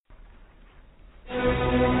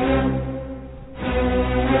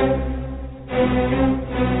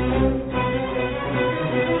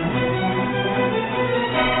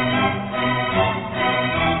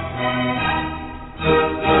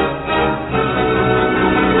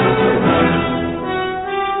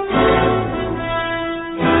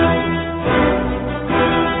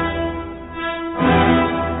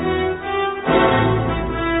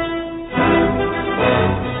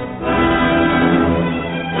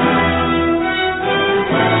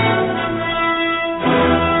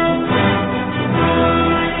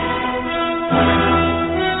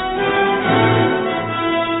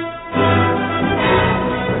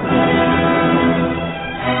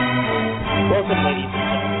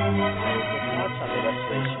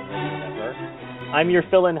I'm your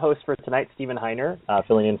fill-in host for tonight, Stephen Heiner,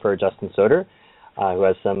 filling in for Justin Soder, who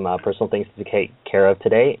has some personal things to take care of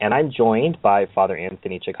today. And I'm joined by Father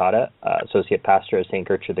Anthony Cicada, Associate Pastor of St.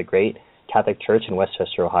 Gertrude the Great Catholic Church in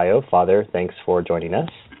Westchester, Ohio. Father, thanks for joining us.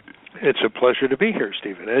 It's a pleasure to be here,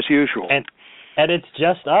 Stephen, as usual. And it's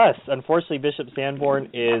just us. Unfortunately, Bishop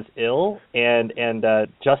Sanborn is ill, and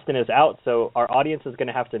Justin is out, so our audience is going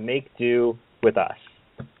to have to make do with us.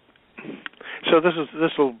 So this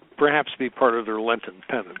will perhaps be part of their Lenten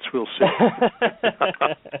penance. We'll see.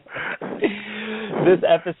 This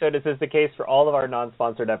episode, as is the case for all of our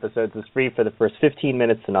non-sponsored episodes, is free for the first 15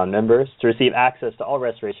 minutes to non-members. To receive access to all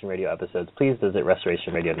Restoration Radio episodes, please visit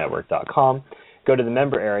restorationradionetwork.com. Go to the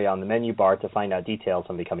member area on the menu bar to find out details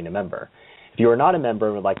on becoming a member. If you are not a member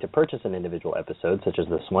and would like to purchase an individual episode, such as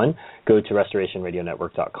this one, go to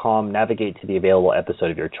restorationradionetwork.com, navigate to the available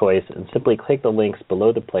episode of your choice, and simply click the links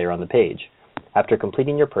below the player on the page. After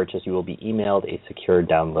completing your purchase, you will be emailed a secure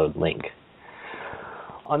download link.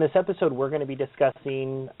 On this episode, we're going to be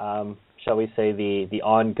discussing, shall we say, the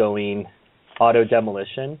ongoing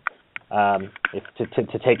auto-demolition, to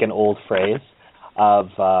take an old phrase,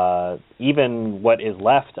 of even what is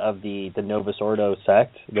left of the Novus Ordo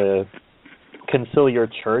sect, the conciliar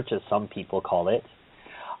church, as some people call it.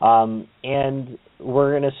 And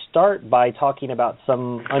we're going to start by talking about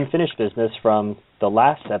some unfinished business from the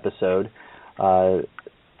last episode,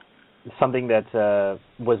 something that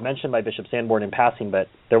was mentioned by Bishop Sanborn in passing, but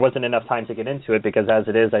there wasn't enough time to get into it because as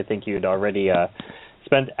it is, I think you'd already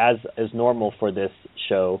spent, as normal for this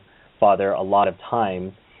show, Father, a lot of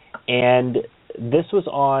time. And this was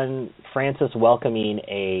on Francis welcoming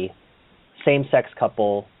a same-sex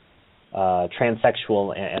couple,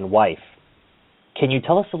 transsexual and wife. Can you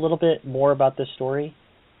tell us a little bit more about this story?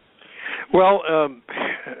 Well,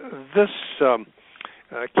 this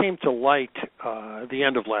came to light the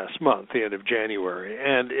end of last month, the end of January,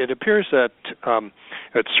 and it appears that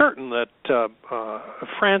it's certain that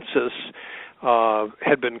Francis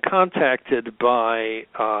had been contacted by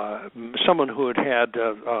someone who had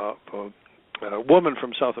a woman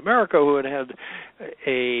from South America who had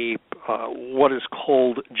a what is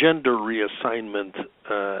called gender reassignment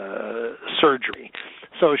surgery.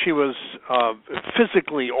 So she was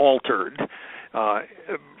physically altered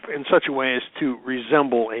in such a way as to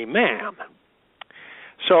resemble a man.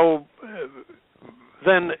 So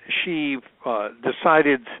then she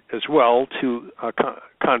decided as well to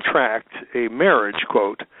contract a marriage,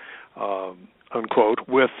 quote, unquote,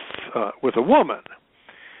 with a woman,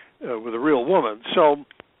 with a real woman. So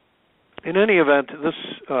in any event, this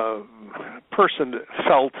person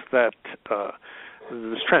felt that,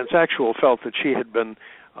 this transsexual felt that she had been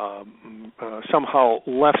somehow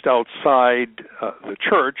left outside the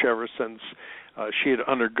church ever since she had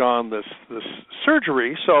undergone this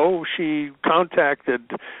surgery. So she contacted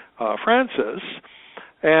Francis,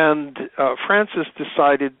 and Francis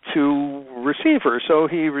decided to receive her. So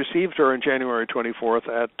he received her on January 24th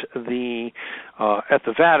at the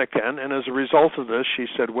Vatican, and as a result of this, she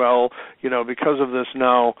said, "Well, because of this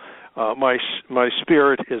now, my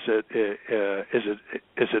spirit is at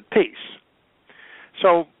peace."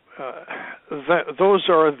 So those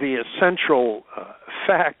are the essential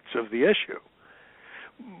facts of the issue.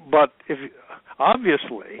 But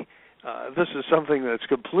obviously, this is something that's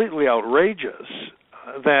completely outrageous,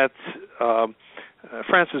 that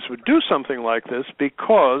Francis would do something like this,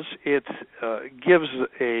 because it gives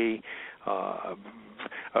a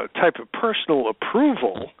type of personal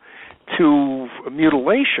approval to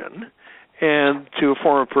mutilation and to a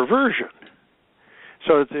form of perversion.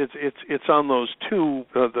 So it's on those two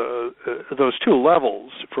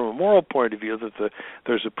levels from a moral point of view that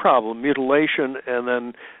there's a problem: mutilation and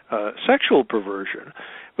then sexual perversion.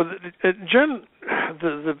 But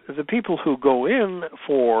the people who go in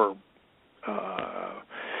for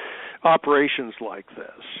operations like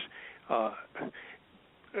this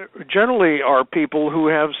generally are people who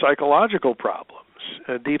have psychological problems.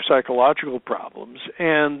 deep psychological problems,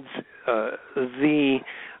 and the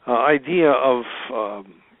idea of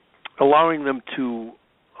allowing them to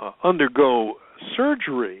undergo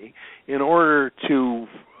surgery in order to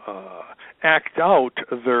act out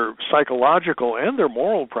their psychological and their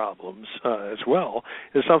moral problems as well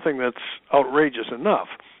is something that's outrageous enough.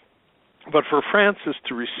 But for Francis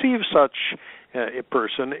to receive such a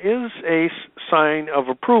person is a sign of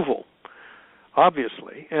approval,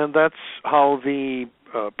 obviously, and that's how the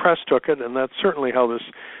press took it, and that's certainly how this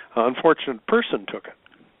unfortunate person took it.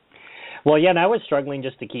 Well, yeah, and I was struggling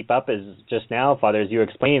just to keep up as just now, Father, as you were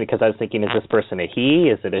explaining, because I was thinking, is this person a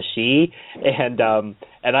he? Is it a she? And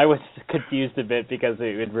I was confused a bit because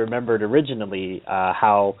I had remembered originally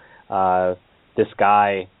how this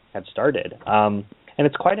guy had started. And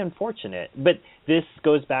it's quite unfortunate. But this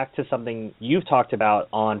goes back to something you've talked about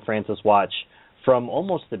on Francis Watch from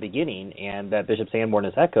almost the beginning, and that Bishop Sanborn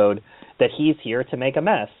has echoed, that he's here to make a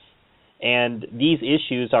mess. And these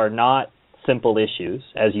issues are not simple issues.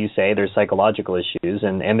 As you say, there's psychological issues,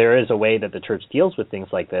 and there is a way that the church deals with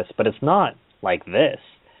things like this, but it's not like this,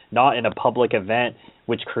 not in a public event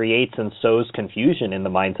which creates and sows confusion in the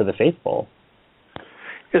minds of the faithful.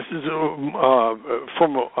 This is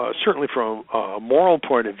certainly from a moral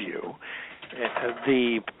point of view,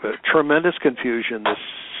 the tremendous confusion this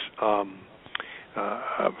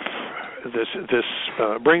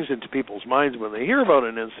brings into people's minds when they hear about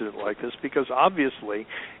an incident like this, because obviously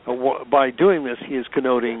by doing this he is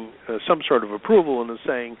connoting some sort of approval and is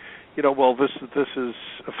saying, well, this is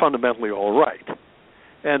fundamentally all right.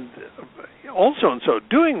 And also in so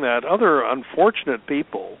doing that, other unfortunate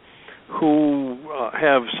people who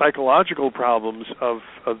have psychological problems of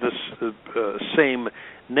this same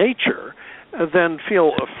nature then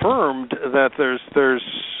feel affirmed that there's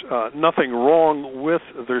nothing wrong with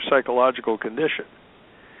their psychological condition,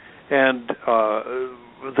 and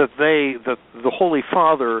that the Holy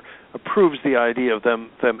Father approves the idea of them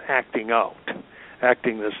acting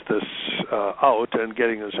this out and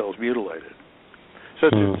getting themselves mutilated. So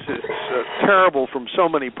it's terrible from so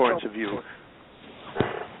many points of view.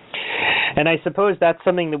 And I suppose that's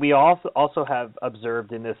something that we also have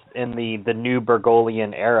observed in the new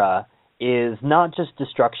Bergoglian era, is not just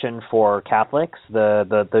destruction for Catholics,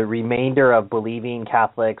 the remainder of believing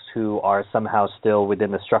Catholics who are somehow still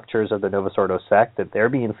within the structures of the Novus Ordo sect, that they're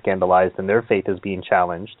being scandalized and their faith is being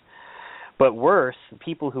challenged. But worse,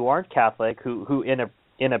 people who aren't Catholic, who in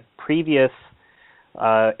a previous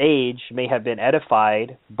age may have been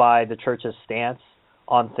edified by the Church's stance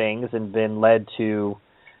on things and been led to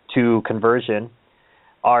conversion,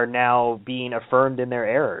 are now being affirmed in their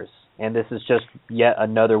errors. And this is just yet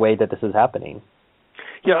another way that this is happening.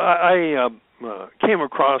 Yeah, I came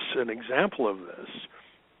across an example of this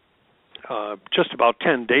just about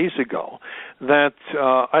 10 days ago, that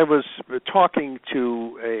I was talking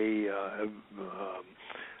to a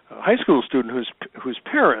high school student whose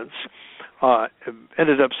parents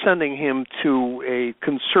ended up sending him to a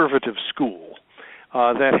conservative school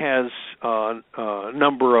that has a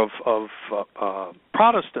number of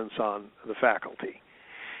Protestants on the faculty.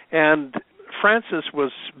 And Francis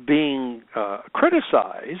was being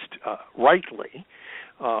criticized, rightly,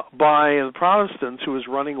 by the Protestants who was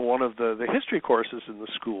running one of the history courses in the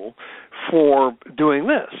school for doing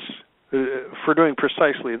this, for doing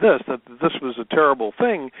precisely this, that this was a terrible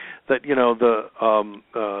thing, that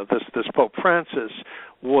this Pope Francis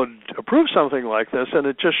would approve something like this, and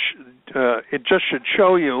it just should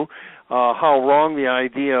show you how wrong the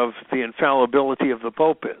idea of the infallibility of the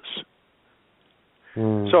Pope is.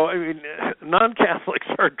 So, I mean, non-Catholics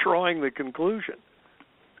are drawing the conclusion.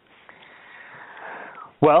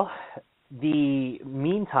 Well,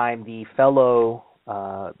 meantime, the fellow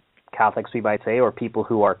Catholics, we might say, or people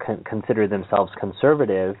who are consider themselves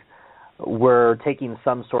conservative, were taking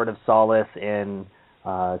some sort of solace in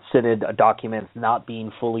synod documents not being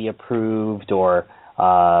fully approved or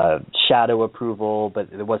shadow approval, but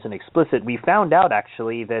it wasn't explicit. We found out,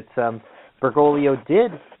 actually, that Bergoglio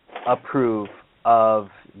did approve of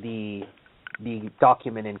the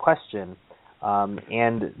document in question,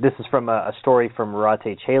 and this is from a story from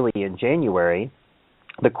Rorate Caeli in January.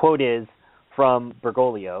 The quote is from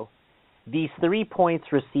Bergoglio: "These 3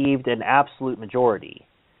 points received an absolute majority.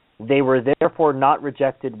 They were therefore not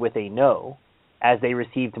rejected with a no, as they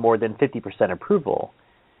received more than 50% approval.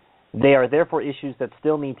 They are therefore issues that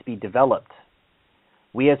still need to be developed.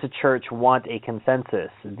 We as a church want a consensus.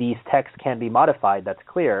 These texts can be modified, that's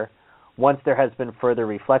clear. Once there has been further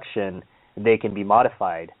reflection, they can be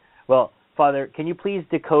modified." Well, Father, can you please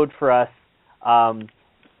decode for us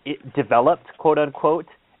developed, quote unquote,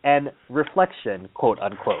 and reflection, quote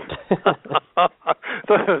unquote?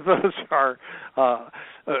 those are,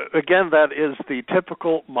 again, that is the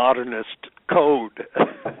typical modernist code,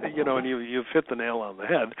 and you've hit the nail on the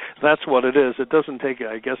head. That's what it is. It doesn't take,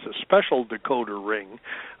 I guess, a special decoder ring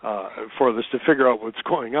for this to figure out what's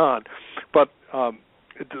going on. But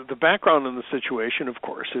the background in the situation, of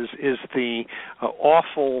course, is the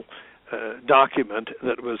awful document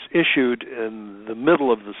that was issued in the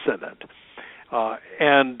middle of the Synod.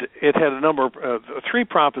 And it had a number of 3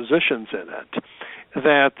 propositions in it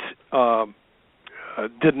that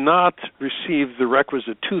did not receive the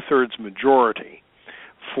requisite 2/3 majority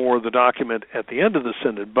for the document at the end of the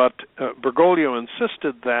Synod, but Bergoglio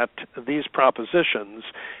insisted that these propositions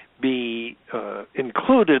be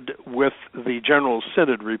included with the General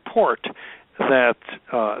Synod report that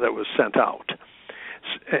was sent out.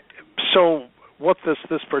 So what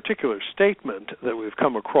this particular statement that we've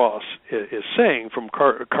come across is saying from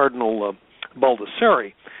Cardinal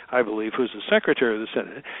Baldassari, I believe, who's the Secretary of the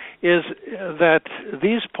Synod, is that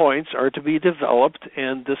these points are to be developed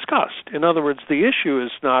and discussed. In other words, the issue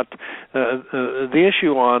is not the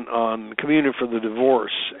issue on communion for the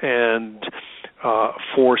divorce and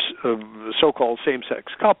for so-called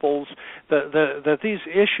same-sex couples, that these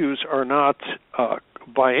issues are not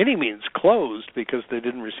by any means closed because they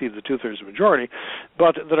didn't receive the 2/3 majority,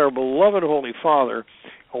 but that our beloved Holy Father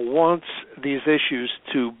wants these issues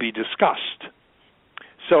to be discussed.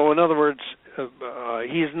 So, in other words,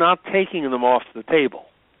 he's not taking them off the table.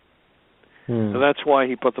 So that's why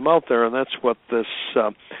he put them out there, and that's what this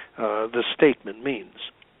statement means.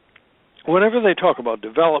 Whenever they talk about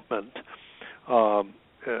development or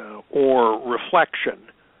reflection,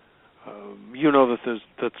 you know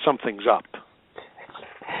that something's up.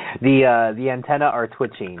 The antenna are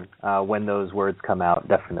twitching when those words come out,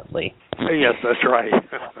 definitely. Yes, that's right.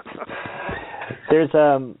 There's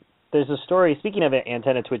a story. Speaking of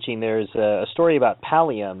antenna twitching, there's a story about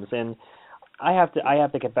palliums, and I have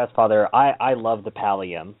to confess, Father, I love the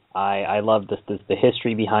pallium. I love the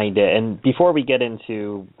history behind it. And before we get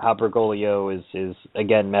into how Bergoglio is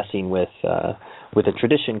again messing with a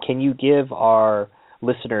tradition, can you give our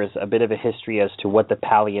listeners a bit of a history as to what the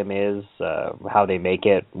pallium is, how they make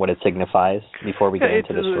it, what it signifies, before we get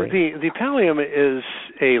into the story? The pallium is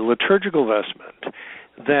a liturgical vestment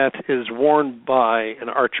that is worn by an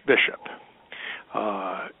archbishop,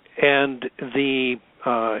 and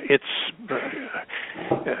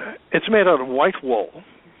it's made out of white wool,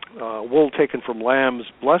 wool taken from lambs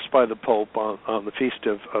blessed by the Pope on the feast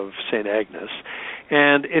of St. Agnes,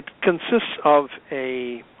 and it consists of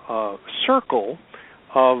a circle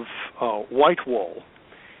of white wool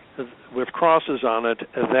with crosses on it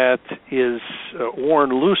that is worn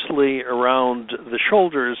loosely around the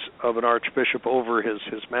shoulders of an archbishop over his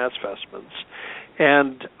mass vestments,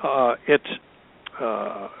 and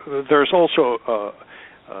there's also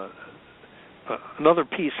another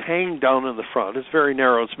piece hanging down in the front. It's very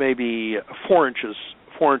narrow. It's maybe 4 inches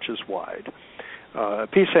wide. A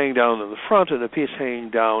piece hanging down in the front and a piece hanging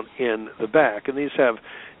down in the back, and these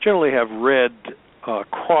generally have red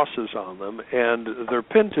crosses on them, and they're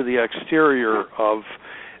pinned to the exterior of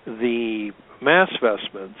the mass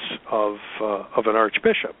vestments of an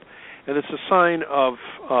archbishop, and it's a sign of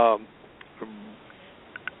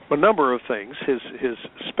a number of things. His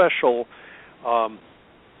special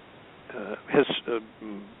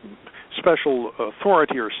special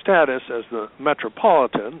authority or status as the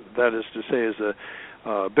metropolitan, that is to say, as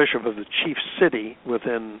a bishop of the chief city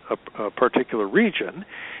within a particular region.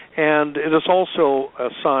 And it is also a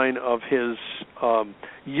sign of his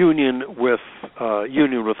union with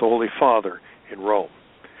the Holy Father in Rome.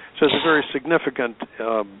 So it's a very significant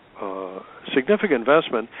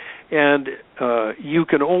investment, and you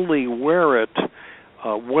can only wear it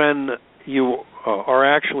when you are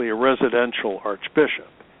actually a residential archbishop.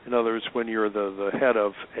 In other words, when you're the head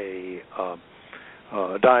of a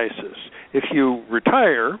diocese. If you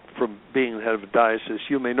retire from being the head of a diocese,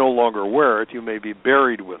 you may no longer wear it. You may be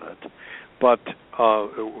buried with it, but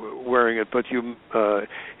wearing it. But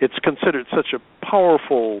it's considered such a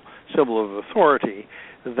powerful symbol of authority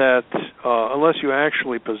that unless you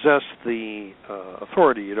actually possess the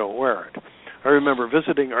authority, you don't wear it. I remember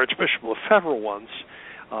visiting Archbishop Lefebvre once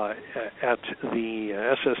at the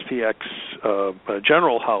SSPX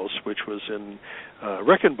General House, which was in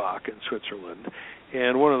Rickenbach in Switzerland,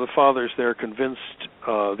 and one of the fathers there convinced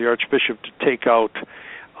the Archbishop to take out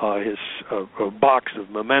his box of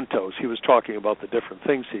mementos. He was talking about the different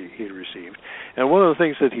things he'd received, and one of the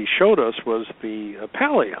things that he showed us was the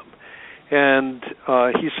pallium. and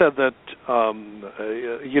he said that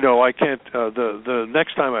I can't. The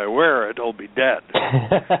next time I wear it, I'll be dead.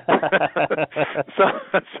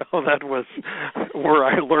 so that was where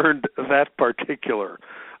I learned that particular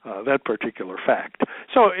fact.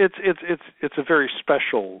 So it's a very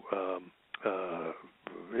special.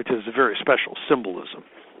 It is a very special symbolism.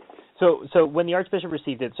 So when the Archbishop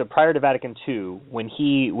received it, so prior to Vatican II, when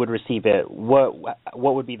he would receive it, what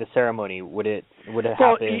would be the ceremony? Would it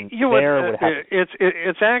happen there?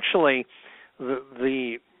 It's actually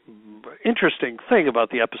the interesting thing about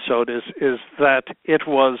the episode is that it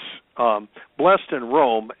was blessed in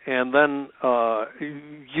Rome, and then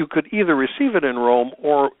you could either receive it in Rome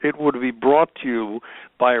or it would be brought to you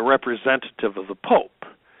by a representative of the Pope,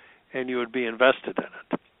 and you would be invested in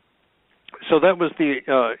it. So that was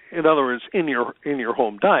in other words, in your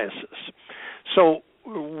home diocese. So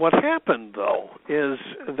what happened though is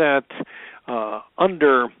that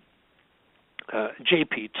under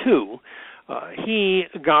JP2, he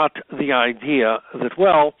got the idea that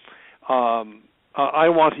I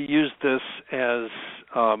want to use this as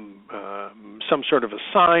some sort of a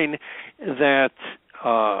sign that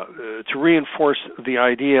to reinforce the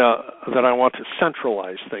idea that I want to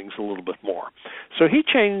centralize things a little bit more. So he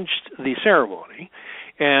changed the ceremony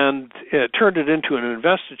and turned it into an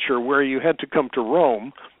investiture where you had to come to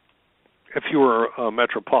Rome if you were a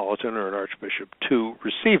metropolitan or an archbishop to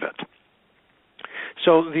receive it.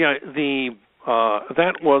 So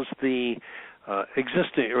that was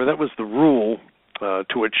the rule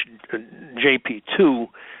to which JP2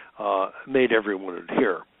 made everyone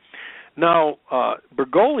adhere. Now,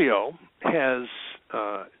 Bergoglio has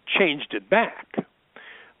changed it back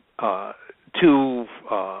to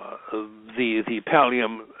the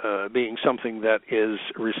pallium being something that is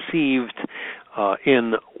received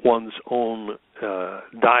in one's own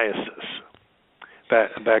diocese,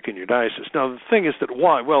 back in your diocese. Now, the thing is that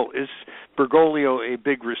why? Well, is Bergoglio a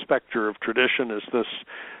big respecter of tradition? Is this,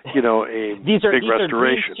 a these big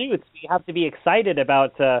restoration? These are dreams. You have to be excited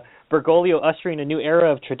about Bergoglio ushering a new era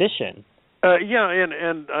of tradition.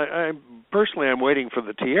 And I personally, I'm waiting for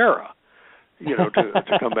the tiara,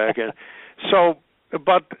 to come back in. So,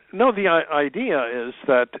 but no, the idea is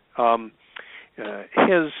that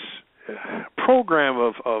his program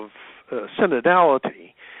of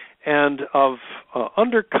synodality and of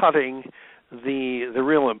undercutting the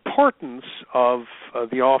real importance of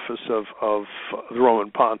the office of the Roman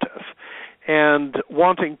Pontiff and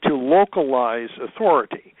wanting to localize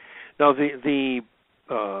authority. Now, the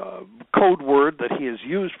code word that he has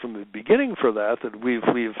used from the beginning for that we've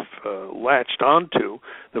latched onto,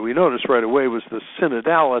 that we noticed right away, was the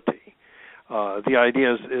synodality. The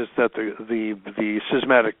idea is that the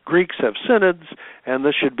schismatic Greeks have synods, and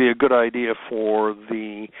this should be a good idea for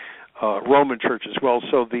the Roman Church as well.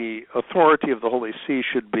 So the authority of the Holy See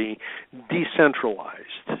should be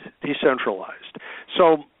decentralized.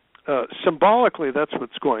 So symbolically, that's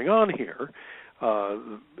what's going on here.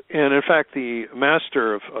 And in fact, the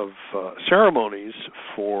master of ceremonies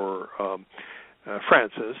for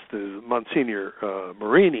Francis, the Monsignor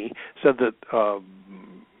Marini, said that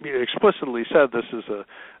explicitly said this is a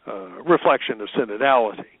reflection of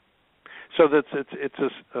synodality. So that's it's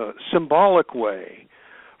a symbolic way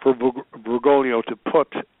for Bergoglio to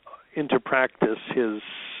put into practice his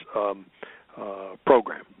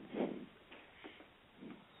program.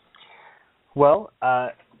 Well,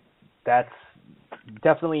 that's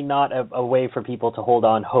definitely not a way for people to hold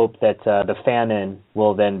on hope that the Fanon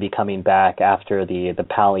will then be coming back after the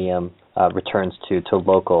pallium returns to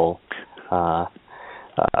local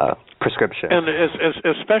prescription. And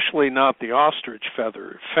especially not the ostrich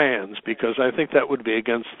feather fans, because I think that would be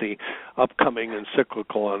against the upcoming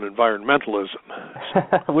encyclical on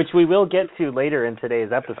environmentalism. Which we will get to later in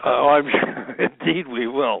today's episode. I'm sure, indeed we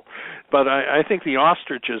will. But I think the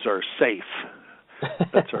ostriches are safe.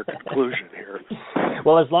 That's our conclusion here.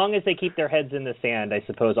 Well, as long as they keep their heads in the sand, I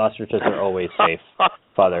suppose ostriches are always safe,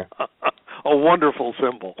 Father. A wonderful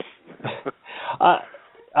symbol.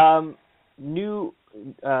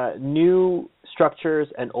 New structures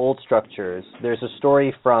and old structures. There's a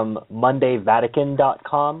story from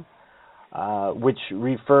MondayVatican.com, which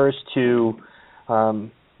refers to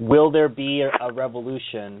will there be a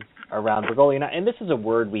revolution around Bergoglio? And this is a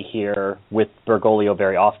word we hear with Bergoglio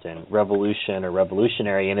very often, revolution or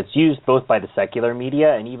revolutionary, and it's used both by the secular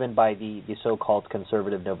media and even by the so-called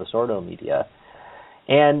conservative Novus Ordo media.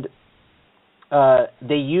 And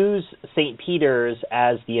they use St. Peter's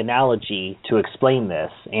as the analogy to explain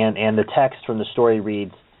this, and the text from the story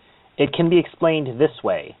reads, "It can be explained this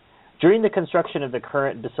way. During the construction of the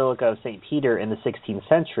current Basilica of St. Peter in the 16th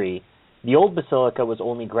century, The old basilica was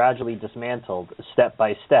only gradually dismantled, step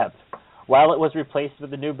by step, while it was replaced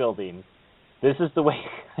with a new building. This is the way...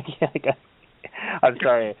 I'm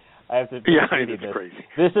sorry, I have to read this. Crazy.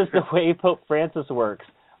 This is the way Pope Francis works,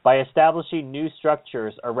 by establishing new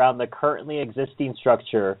structures around the currently existing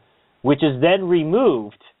structure, which is then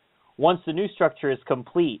removed once the new structure is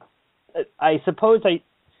complete. I suppose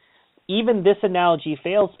even this analogy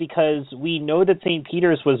fails because we know that St.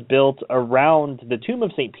 Peter's was built around the tomb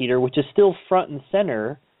of St. Peter, which is still front and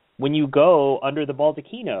center when you go under the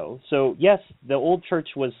Baldacchino. So yes, the old church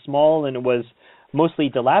was small and it was mostly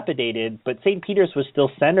dilapidated, but St. Peter's was still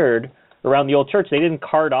centered around the old church. They didn't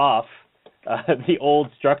cart off the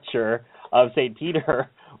old structure of St. Peter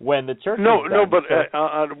when the church was done. But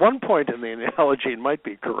at one point in the analogy it might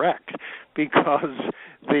be correct, because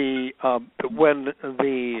when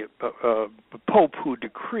the Pope who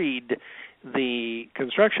decreed the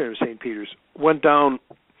construction of St. Peter's went down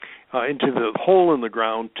into the hole in the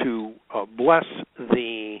ground to bless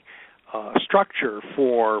the structure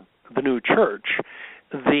for the new church,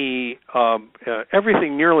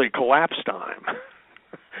 everything nearly collapsed on him.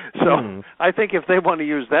 So I think if they want to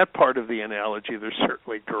use that part of the analogy, they're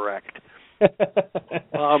certainly correct. But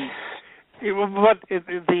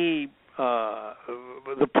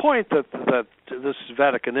the point that this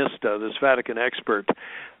Vaticanista, this Vatican expert,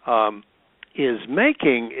 is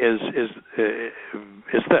making is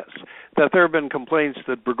this: that there have been complaints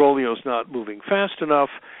that Bergoglio's not moving fast enough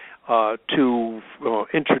to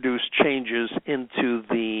introduce changes into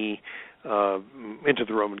the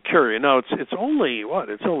Roman Curia. Now it's only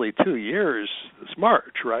 2 years this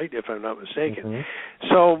March, right? If I'm not mistaken.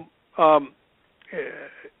 So,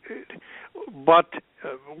 but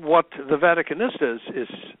what the Vaticanista is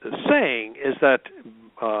saying is that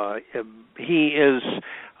he is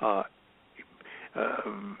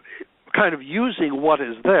kind of using what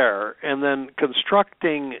is there and then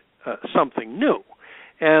constructing something new.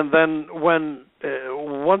 And then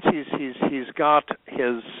once he's got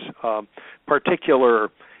his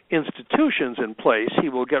particular institutions in place, he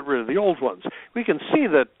will get rid of the old ones. We can see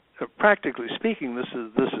that, practically speaking, this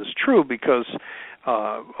is true because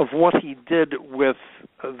of what he did with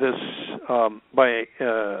this by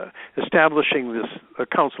establishing this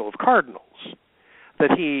Council of Cardinals.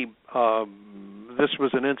 That this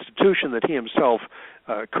was an institution that he himself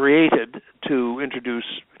created to introduce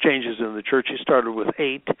changes in the church. He started with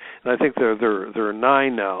 8, and I think there are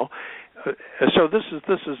 9 now. So this is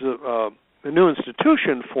a new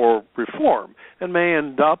institution for reform, and may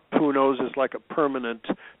end up, who knows, as like a permanent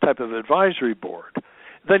type of advisory board.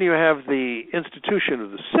 Then you have the institution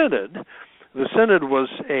of the Synod. The Synod was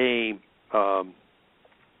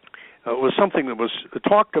was something that was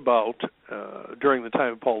talked about during the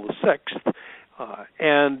time of Paul VI,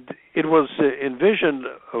 and it was envisioned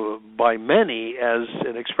by many as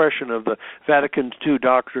an expression of the Vatican II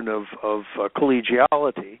doctrine of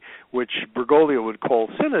collegiality, which Bergoglio would call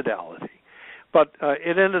synodality. But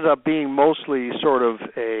it ended up being mostly sort of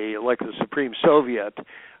like the Supreme Soviet,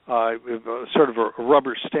 sort of a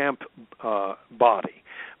rubber stamp body.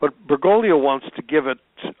 But Bergoglio wants to give it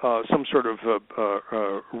some sort of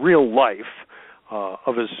real life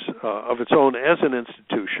of its own as an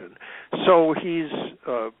institution. So he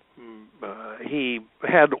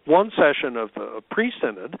had one session of the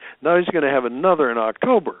pre-synod. Now he's going to have another in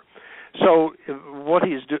October. So what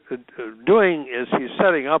he's doing is he's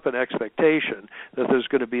setting up an expectation that there's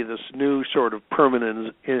going to be this new sort of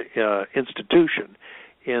permanent institution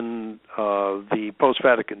in the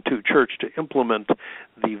post-Vatican II Church to implement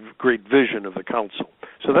the great vision of the Council.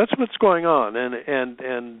 So that's what's going on,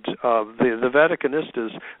 and the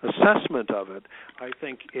Vaticanista's assessment of it, I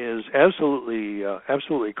think, is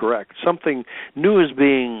absolutely correct. Something new is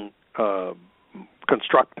being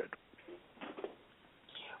constructed.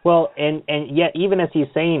 Well, and yet, even as he's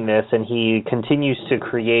saying this, and he continues to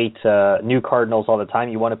create new cardinals all the time,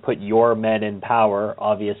 you want to put your men in power,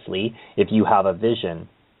 obviously, if you have a vision.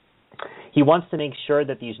 He wants to make sure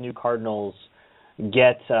that these new cardinals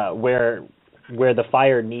get where the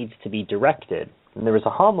fire needs to be directed. And there was a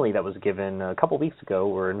homily that was given a couple weeks ago,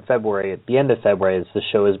 or in February, at the end of February, as the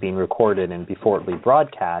show is being recorded and before it will be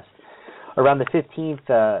broadcast. Around the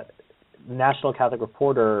 15th, National Catholic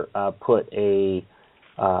Reporter put a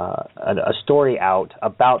story out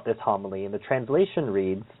about this homily, and the translation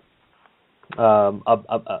reads,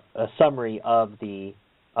 a summary of the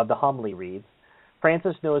homily reads,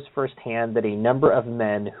 Francis knows firsthand that a number of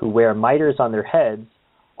men who wear mitres on their heads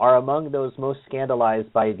are among those most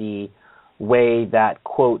scandalized by the way that,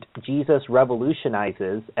 quote, Jesus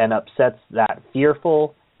revolutionizes and upsets that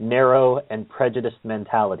fearful, narrow, and prejudiced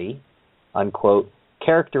mentality, unquote,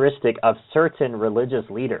 characteristic of certain religious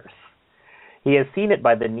leaders. He has seen it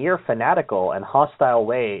by the near fanatical and hostile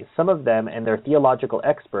way some of them and their theological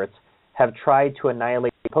experts have tried to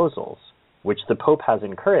annihilate proposals, which the Pope has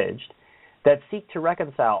encouraged, that seek to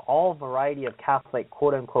reconcile all variety of Catholic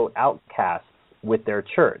quote-unquote outcasts with their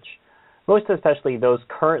church, most especially those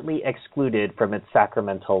currently excluded from its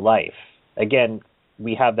sacramental life. Again,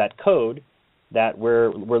 we have that code that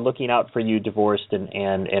we're looking out for you divorced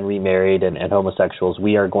and remarried and homosexuals.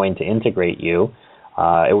 We are going to integrate you.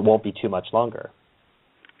 It won't be too much longer.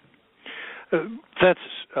 That's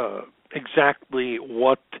exactly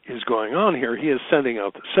what is going on here. He is sending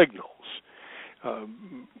out the signals.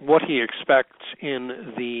 What he expects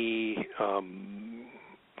in the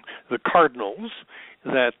cardinals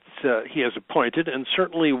that he has appointed, and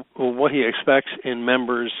certainly what he expects in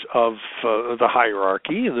members of the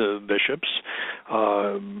hierarchy, the bishops,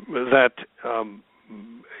 that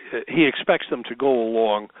he expects them to go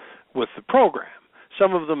along with the program.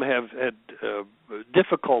 Some of them have had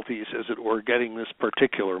difficulties, as it were, getting this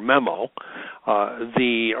particular memo.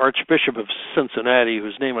 The Archbishop of Cincinnati,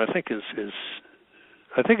 whose name I think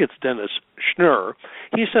it's Dennis Schnurr,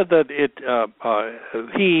 he said that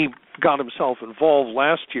he got himself involved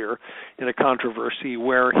last year in a controversy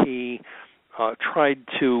where he tried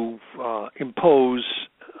to impose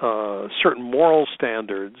certain moral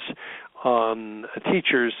standards on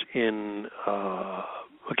teachers in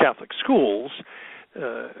Catholic schools,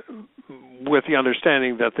 with the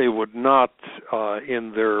understanding that they would not,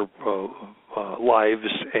 in their lives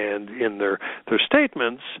and in their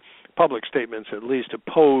statements, public statements at least,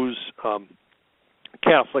 oppose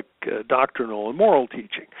Catholic doctrinal and moral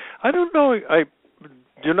teaching. I don't know, I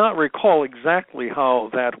do not recall exactly how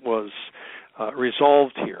that was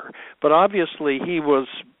resolved here, but obviously he was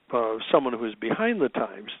someone who was behind the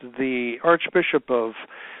times. The Archbishop of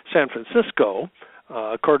San Francisco,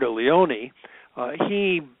 Cordileone,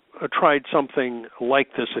 he tried something like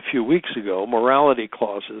this a few weeks ago, morality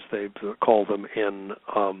clauses, they call them, in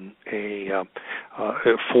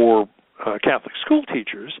for Catholic school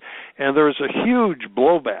teachers, and there was a huge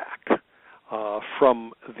blowback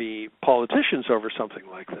from the politicians over something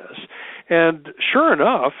like this. And sure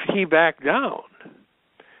enough, he backed down,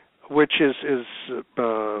 which is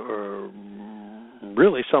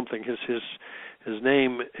really something. His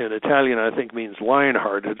name in Italian, I think, means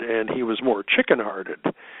lion-hearted, and he was more chicken-hearted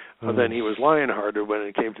than he was lion-hearted when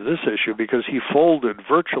it came to this issue, because he folded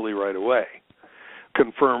virtually right away.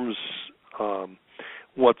 Confirms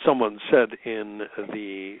what someone said in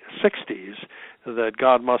the 60s, that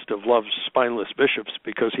God must have loved spineless bishops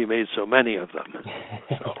because he made so many of them.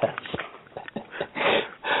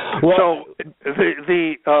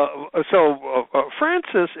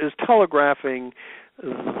 Francis is telegraphing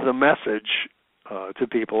the message to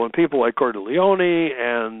people, and people like Cordileone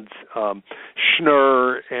and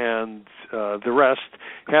Schnurr and the rest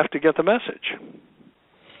have to get the message.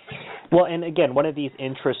 Well, and again, one of these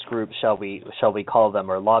interest groups, shall we call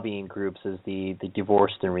them, or lobbying groups, is the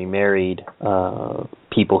divorced and remarried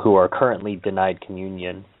people who are currently denied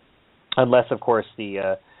communion, unless, of course,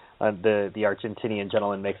 the Argentinian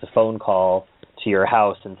gentleman makes a phone call to your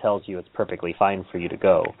house and tells you it's perfectly fine for you to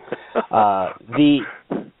go.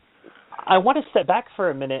 I want to step back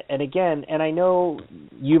for a minute, and again, and I know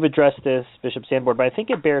you've addressed this, Bishop Sanborn, but I think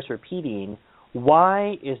it bears repeating.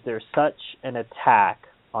 Why is there such an attack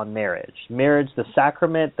on marriage? Marriage, the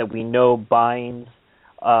sacrament that we know binds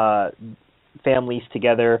families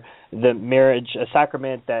together, the marriage, a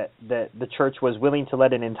sacrament that the church was willing to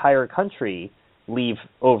let an entire country leave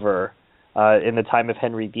over in the time of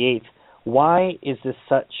Henry VIII. Why is this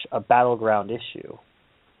such a battleground issue?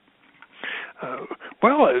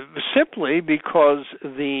 Well, simply because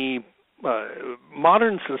the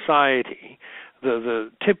modern society,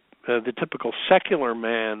 the typical secular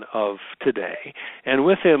man of today, and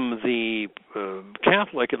with him the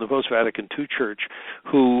Catholic in the post-Vatican II Church,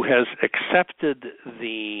 who has accepted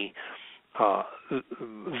the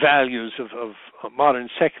values of modern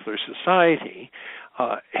secular society,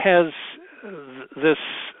 has this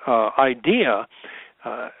idea,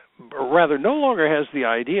 or rather no longer has the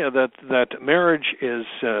idea that marriage is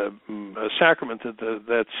a sacrament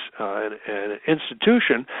that's an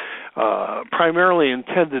institution primarily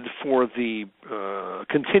intended for the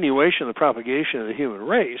continuation, the propagation of the human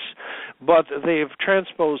race, but they've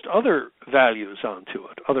transposed other values onto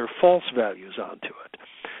it, other false values onto it.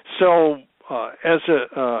 So as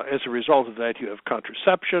a result of that, you have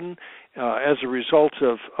contraception. As a result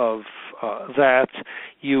of that,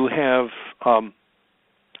 you have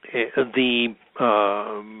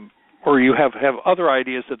or you have other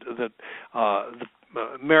ideas that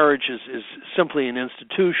marriage is simply an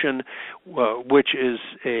institution which is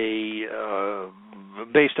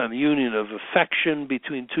based on the union of affection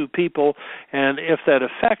between two people, and if that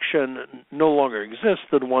affection no longer exists,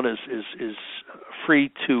 then one is free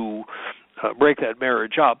to break that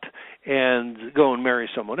marriage up and go and marry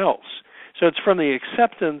someone else. So it's from the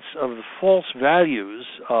acceptance of the false values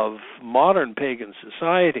of modern pagan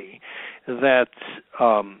society that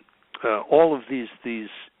all of these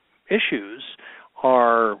issues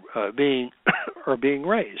are being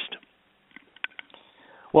raised.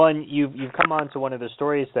 Well, and you've come on to one of the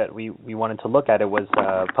stories that we wanted to look at. It was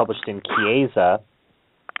published in Chiesa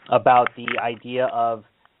about the idea of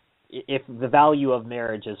if the value of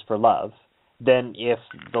marriage is for love, then if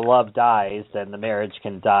the love dies, then the marriage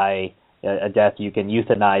can die a death. You can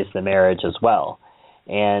euthanize the marriage as well.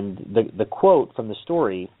 And the quote from the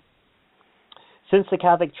story: "Since the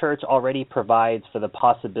Catholic Church already provides for the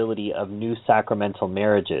possibility of new sacramental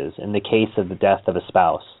marriages in the case of the death of a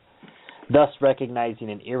spouse, thus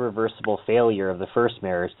recognizing an irreversible failure of the first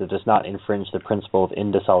marriage that does not infringe the principle of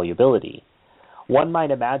indissolubility, one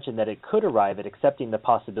might imagine that it could arrive at accepting the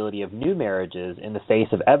possibility of new marriages in the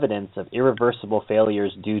face of evidence of irreversible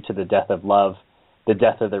failures due to the death of love, the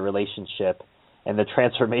death of the relationship, and the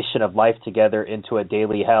transformation of life together into a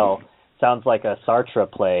daily hell." Sounds like a Sartre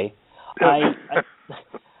play.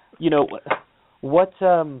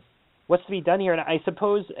 What's to be done here? And I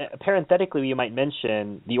suppose, parenthetically, you might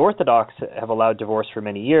mention the Orthodox have allowed divorce for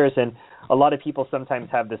many years, and a lot of people sometimes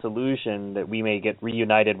have this illusion that we may get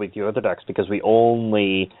reunited with the Orthodox because we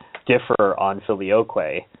only differ on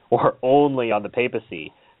filioque or only on the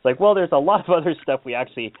papacy. It's like, well, there's a lot of other stuff this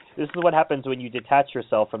is what happens when you detach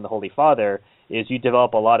yourself from the Holy Father, is you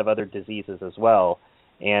develop a lot of other diseases as well,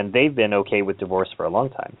 and they've been okay with divorce for a long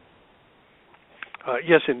time.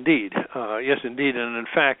 Yes, indeed. And in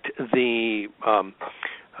fact, there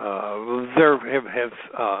have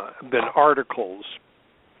been articles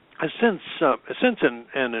since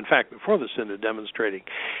and in fact before the Synod demonstrating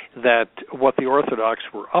that what the Orthodox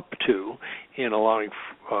were up to in allowing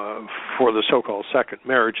for the so-called second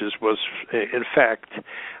marriages was in fact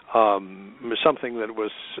something that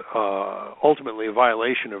was ultimately a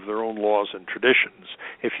violation of their own laws and traditions,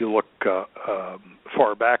 if you look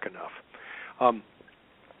far back enough.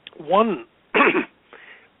 One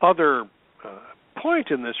other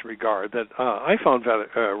point in this regard that I found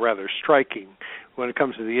rather striking when it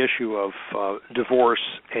comes to the issue of divorce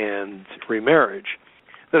and remarriage,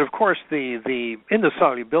 that of course the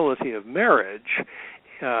indissolubility of marriage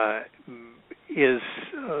is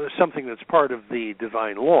something that's part of the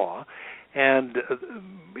divine law, and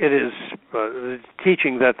it is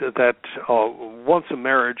teaching that once a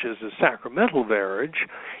marriage is a sacramental marriage,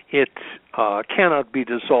 it cannot be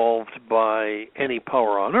dissolved by any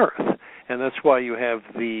power on earth, and that's why you have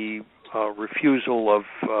the refusal of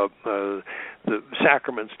the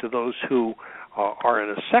sacraments to those who are in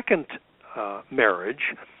a second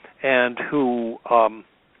marriage and who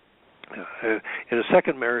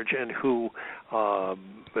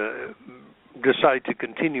decide to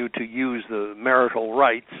continue to use the marital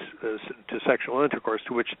rights to sexual intercourse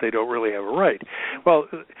to which they don't really have a right. Well,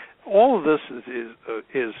 all of this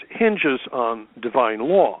is hinges on divine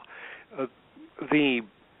law. The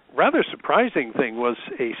rather surprising thing was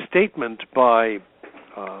a statement by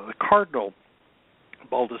the Cardinal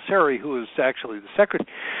Baldassari, who is actually the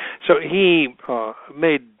secretary. So he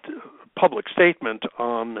made a public statement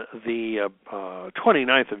on the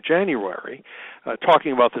 29th of January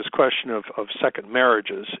talking about this question of second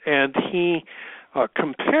marriages, and he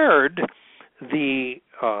compared the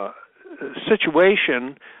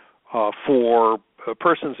situation for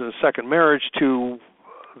persons in a second marriage to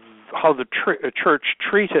how the church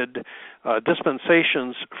treated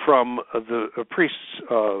dispensations from the priest's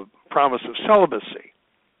promise of celibacy.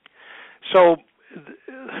 So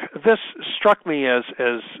this struck me as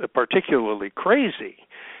particularly crazy,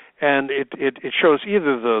 and it shows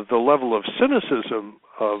either the level of cynicism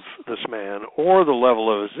of this man or the level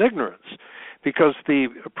of his ignorance, because the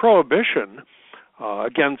prohibition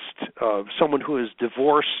against someone who is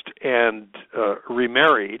divorced and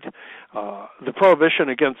remarried, the prohibition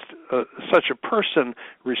against such a person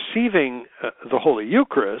receiving the Holy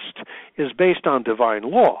Eucharist is based on divine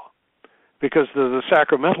law, because the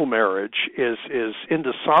sacramental marriage is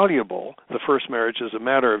indissoluble. The first marriage is a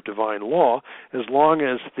matter of divine law as long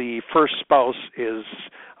as the first spouse is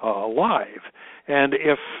alive. And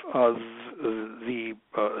if the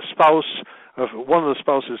spouse, if one of the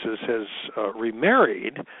spouses has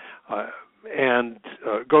remarried, and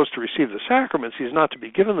goes to receive the sacraments, he's not to be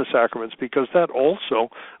given the sacraments because that also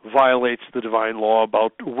violates the divine law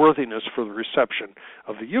about worthiness for the reception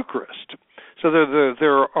of the Eucharist. So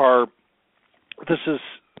the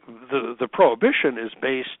prohibition is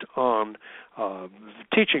based on the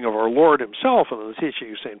teaching of our Lord himself and the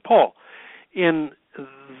teaching of St. Paul.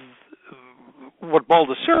 What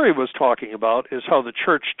Baldessari was talking about is how the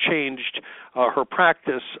church changed her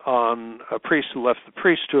practice on a priest who left the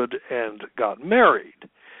priesthood and got married.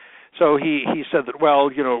 So he said that,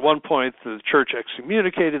 at one point the church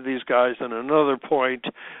excommunicated these guys, and at another point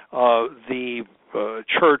the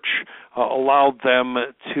church allowed them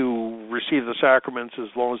to receive the sacraments as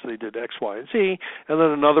long as they did X, Y, and Z, and then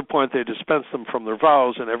at another point they dispensed them from their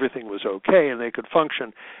vows and everything was okay and they could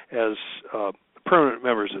function as permanent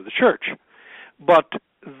members of the church. But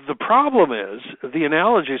the problem is the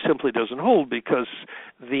analogy simply doesn't hold because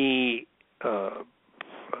the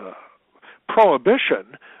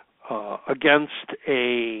prohibition against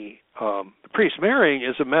a priest marrying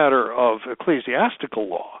is a matter of ecclesiastical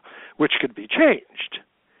law, which could be changed.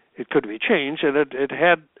 It could be changed, and it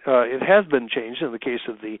has been changed in the case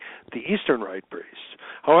of the Eastern Rite priests.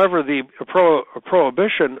 However, the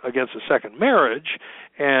prohibition against a second marriage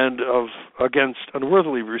and against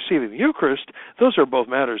unworthily receiving the Eucharist, those are both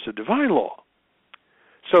matters of divine law.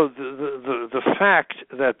 So the fact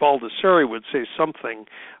that Baldessari would say something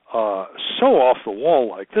so off the wall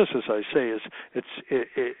like this, as I say,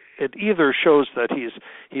 it either shows that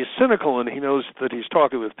he's cynical and he knows that he's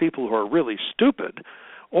talking with people who are really stupid,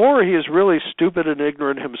 or he is really stupid and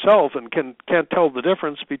ignorant himself and can't tell the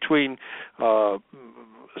difference between a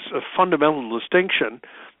fundamental distinction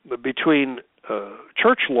between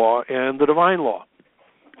church law and the divine law.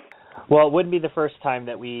 Well, it wouldn't be the first time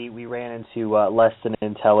that we ran into less than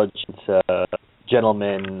intelligent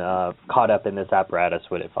gentlemen caught up in this apparatus,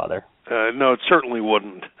 would it, Father? No, it certainly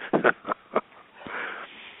wouldn't.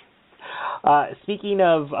 Speaking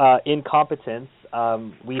of incompetence,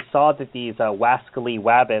 we saw that these wascally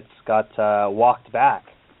wabbits got walked back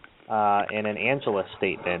in an Angelus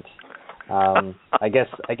statement. I guess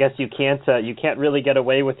you can't really get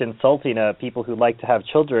away with insulting people who like to have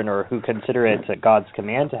children or who consider it God's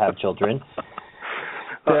command to have children.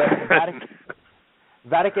 The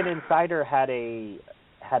Vatican Insider had a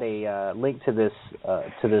link to this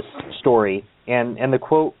story, and the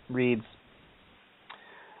quote reads,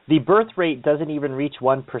 "The birth rate doesn't even reach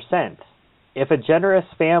 1%. If a generous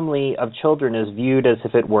family of children is viewed as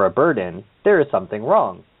if it were a burden, there is something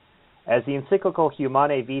wrong. As the encyclical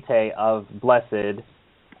Humanae Vitae of Blessed,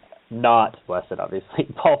 not Blessed obviously,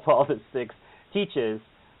 Paul VI teaches,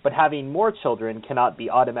 but having more children cannot be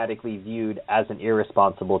automatically viewed as an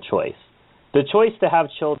irresponsible choice. The choice to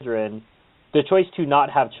not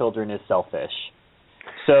have children is selfish."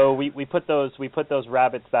 So we put those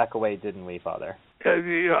rabbits back away, didn't we, Father?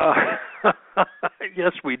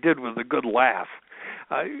 Yes, we did, with a good laugh.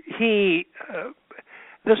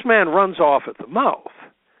 This man runs off at the mouth,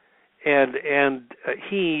 and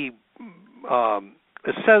he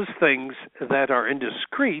says things that are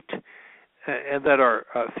indiscreet and that are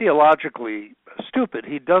theologically stupid.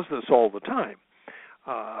 He does this all the time.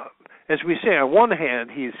 As we say, on one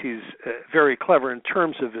hand, he's very clever in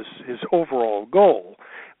terms of his overall goal,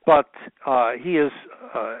 but he is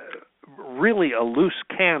really a loose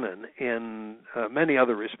cannon in many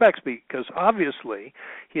other respects, because obviously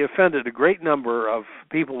he offended a great number of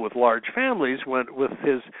people with large families with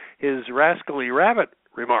his rascally rabbit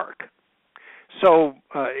remark. So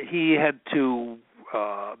he had to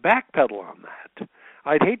backpedal on that.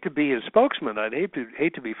 I'd hate to be his spokesman. I'd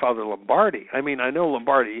hate to be Father Lombardi. I mean, I know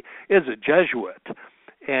Lombardi is a Jesuit,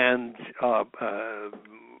 and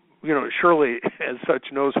surely as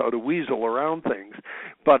such knows how to weasel around things.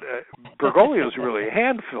 But Bergoglio's really a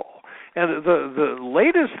handful. And the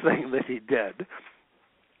latest thing that he did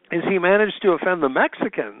is he managed to offend the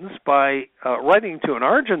Mexicans by writing to an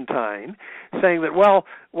Argentine saying that, well,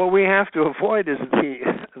 what we have to avoid is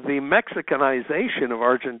the Mexicanization of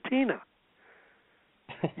Argentina.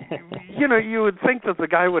 You would think that the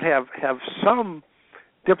guy would have some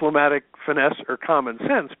diplomatic finesse or common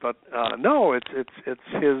sense, but no, it's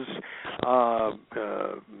his.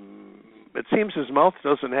 It seems his mouth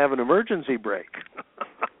doesn't have an emergency brake.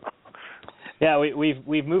 Yeah,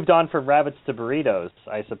 we've moved on from rabbits to burritos,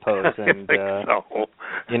 I suppose, and I think so.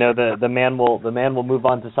 the man will move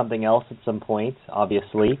on to something else at some point,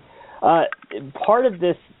 obviously. Part of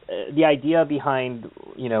this, the idea behind,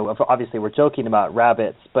 obviously we're joking about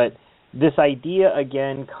rabbits, but this idea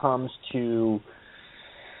again comes to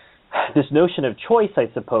this notion of choice, I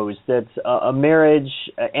suppose, that a marriage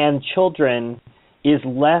and children is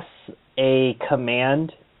less a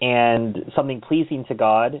command and something pleasing to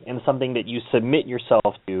God and something that you submit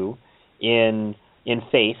yourself to in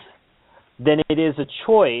faith, then it is a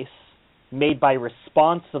choice made by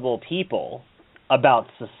responsible people about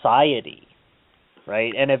society,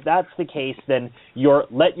 right? And if that's the case, then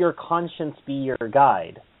let your conscience be your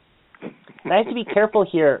guide. And I have to be careful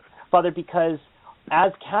here, Father, because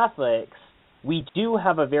as Catholics, we do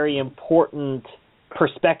have a very important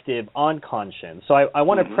perspective on conscience. So I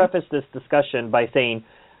want to preface this discussion by saying,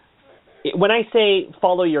 when I say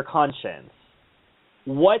follow your conscience,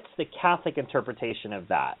 what's the Catholic interpretation of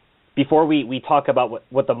that? Before we talk about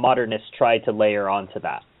what the modernists try to layer onto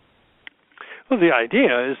that. Well, the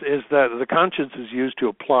idea is that the conscience is used to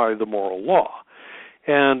apply the moral law.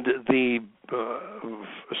 And the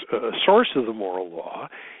source of the moral law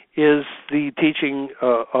is the teaching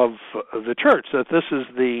of the Church, that this is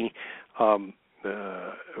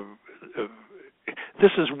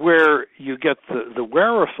this is where you get the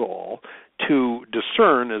wherewithal to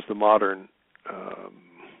discern, as the modern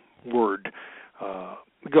word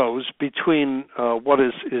goes, between what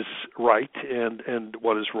is right and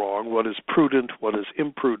what is wrong, what is prudent, what is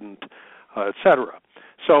imprudent, etc.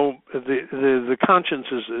 So the conscience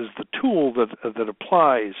is the tool that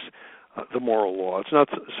applies the moral law. It's not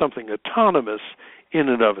something autonomous in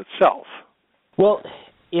and of itself. Well,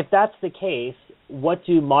 if that's the case, what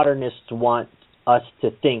do modernists want us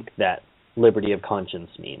to think that liberty of conscience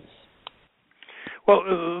means? Well,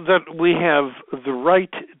 that we have the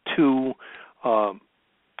right to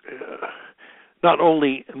not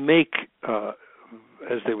only make,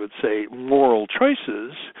 as they would say, moral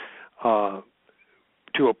choices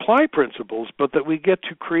to apply principles, but that we get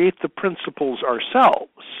to create the principles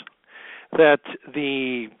ourselves. That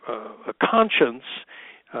the conscience,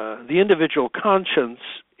 the individual conscience,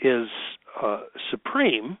 is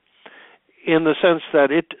supreme in the sense that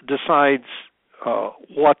it decides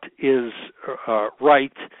what is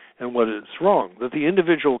right and what is wrong. That the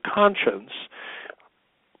individual conscience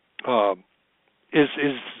is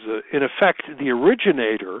in effect the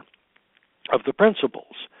originator of the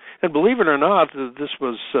principles. And believe it or not, this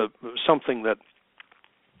was something that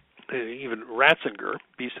even Ratzinger,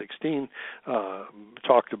 B16,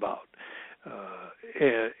 talked about.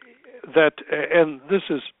 And this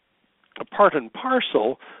is a part and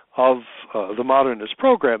parcel of the modernist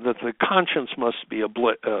program, that the conscience must be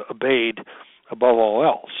obeyed above all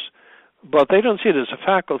else. But they don't see it as a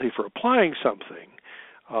faculty for applying something.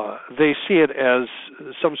 They see it as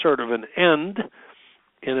some sort of an end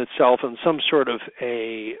in itself and some sort of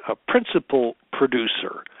a principle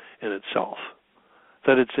producer in itself.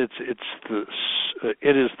 That it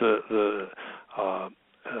is the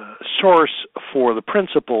source for the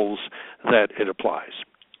principles that it applies.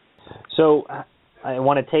 So I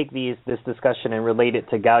want to take this discussion and relate it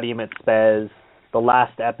to Gaudium et Spes, the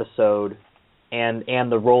last episode,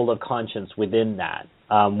 and the role of conscience within that.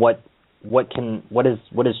 What can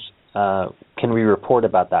we report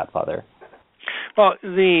about that, Father? Well,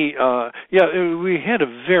 we had a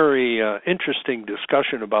very interesting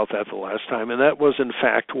discussion about that the last time, and that was in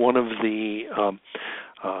fact one of the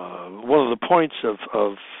points of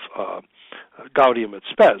Gaudium et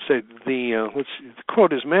Spes. The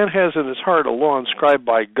quote is, "Man has in his heart a law inscribed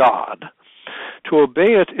by God. To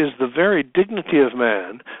obey it is the very dignity of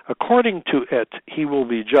man. According to it, he will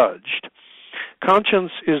be judged.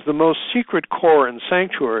 Conscience is the most secret core and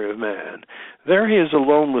sanctuary of man. There he is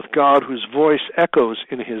alone with God, whose voice echoes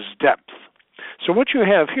in his depth." So what you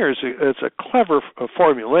have here is it's a clever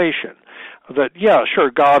formulation that, yeah,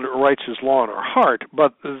 sure, God writes his law in our heart,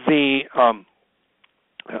 but the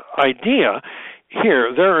idea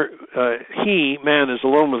here, man is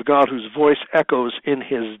alone with God, whose voice echoes in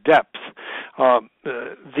his depth. There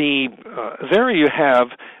you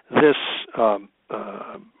have this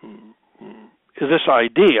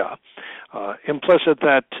idea implicit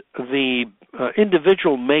that the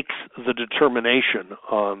individual makes the determination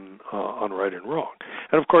on right and wrong.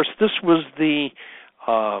 And of course, this was the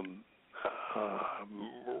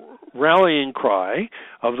rallying cry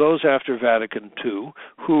of those after Vatican II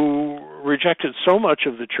who rejected so much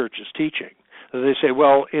of the Church's teaching. They say,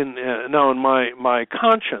 well, now in my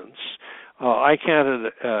conscience, I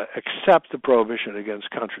can't accept the prohibition against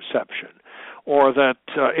contraception, or that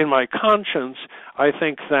in my conscience, I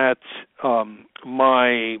think that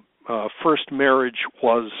my first marriage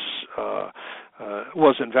was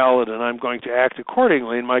invalid, and I'm going to act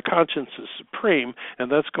accordingly, and my conscience is supreme, and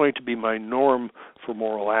that's going to be my norm for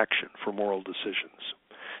moral action, for moral decisions.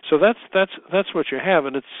 So that's what you have,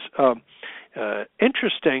 and it's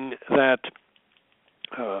interesting that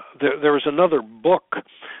there was another book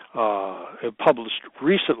published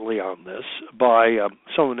recently on this by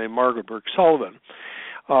someone named Margaret Burke Sullivan,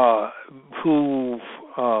 who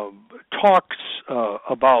talks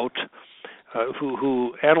about,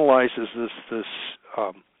 who analyzes this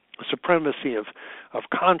supremacy of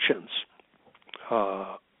conscience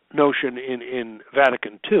notion in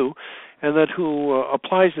Vatican II, and that who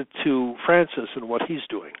applies it to Francis and what he's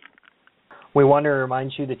doing. We want to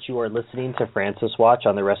remind you that you are listening to Francis Watch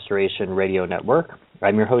on the Restoration Radio Network.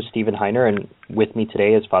 I'm your host, Stephen Heiner, and with me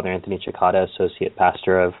today is Father Anthony Cekada, Associate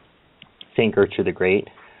Pastor of St. Gertrude the Great,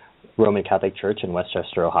 Roman Catholic Church in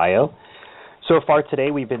Westchester, Ohio. So far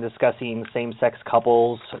today, we've been discussing same-sex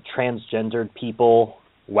couples, transgendered people,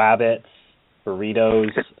 wabbits, burritos,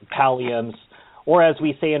 palliums, or as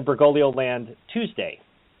we say in Bergoglio land, Tuesday.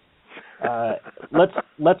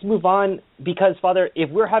 Let's move on, because, Father, if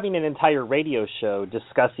we're having an entire radio show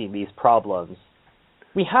discussing these problems,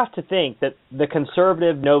 we have to think that the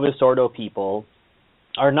conservative Novus Ordo people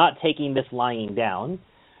are not taking this lying down,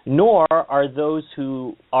 nor are those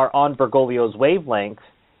who are on Bergoglio's wavelength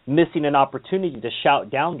missing an opportunity to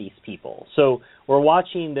shout down these people. So we're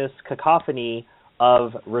watching this cacophony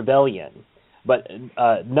of rebellion, but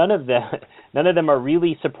none of them are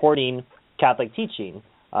really supporting Catholic teaching.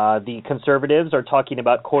 The conservatives are talking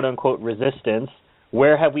about quote-unquote resistance.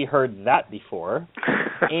 Where have we heard that before?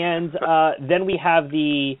 And then we have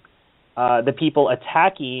the people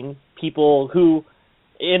attacking people who,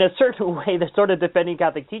 in a certain way, they're sort of defending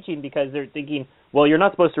Catholic teaching because they're thinking, well, you're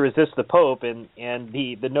not supposed to resist the Pope, and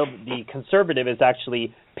the conservative is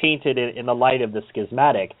actually painted in the light of the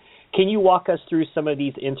schismatic. Can you walk us through some of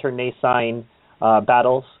these internecine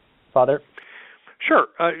battles, Father? Sure.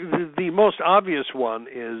 The most obvious one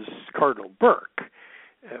is Cardinal Burke,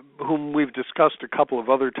 whom we've discussed a couple of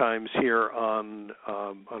other times here on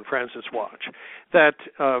Francis Watch. That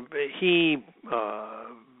he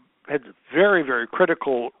had very, very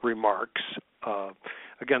critical remarks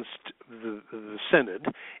against the Synod,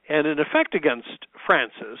 and in effect against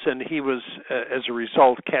Francis, and he was, as a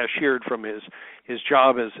result, cashiered from his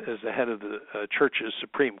job as the head of the Church's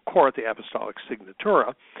Supreme Court, the Apostolic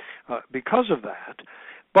Signatura, because of that.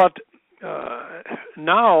 But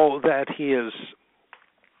now that he is,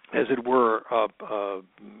 as it were,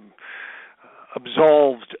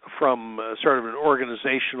 absolved from sort of an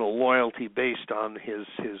organizational loyalty based on his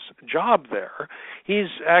job there, he's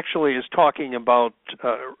actually is talking about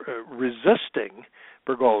resisting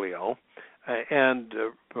Bergoglio and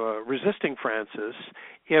resisting Francis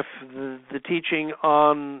if the teaching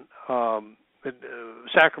on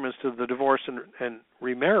sacraments to the divorced and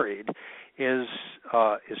remarried is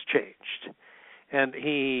changed. And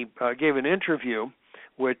he gave an interview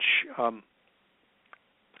which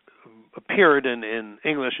appeared in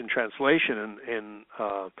English in translation in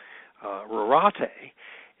Rorate,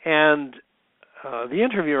 and the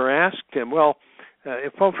interviewer asked him, well,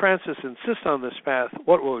 if Pope Francis insists on this path,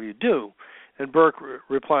 what will you do? And Burke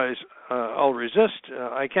replies, I'll resist.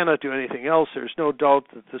 I cannot do anything else. There's no doubt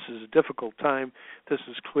that this is a difficult time. This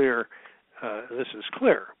is clear.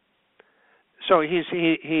 So he's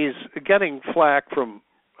getting flack from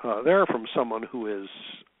someone who is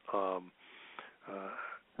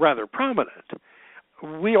rather prominent.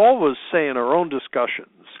 We always say in our own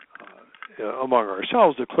discussions among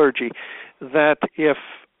ourselves, the clergy, that if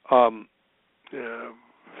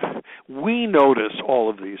we notice all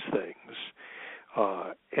of these things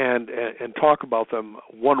and talk about them,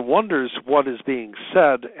 one wonders what is being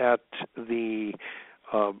said at the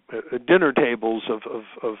dinner tables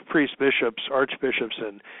of priests, bishops, archbishops,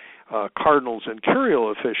 and cardinals and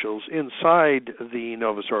curial officials inside the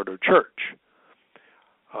Novus Ordo Church.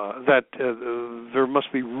 That there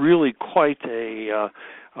must be really quite a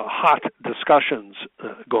hot discussions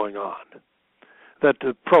going on. That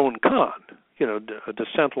pro and con, a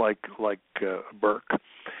dissent like Burke,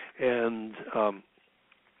 and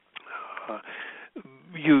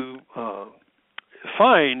you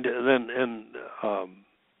find then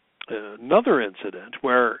another incident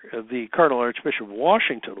where the Cardinal Archbishop of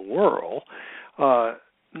Washington, Wuerl,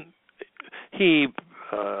 he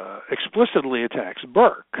explicitly attacks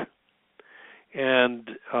Burke, and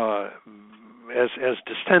as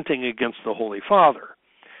dissenting against the Holy Father,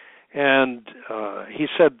 and he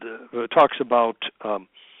said talks about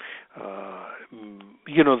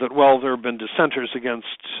that there have been dissenters against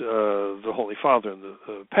the Holy Father in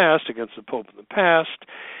the past, against the Pope in the past,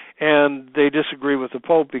 and they disagree with the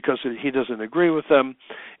Pope because he doesn't agree with them,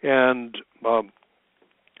 and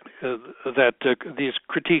that these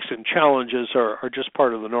critiques and challenges are just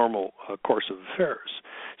part of the normal course of affairs.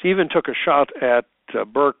 He even took a shot at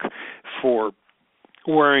Burke for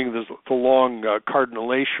wearing the long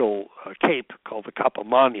cardinalatial cape called the Capa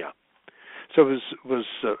Magna. So it was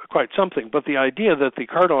quite something. But the idea that the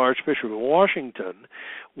Cardinal Archbishop of Washington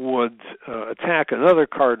would attack another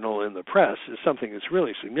cardinal in the press is something that's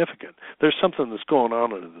really significant. There's something that's going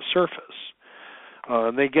on under the surface.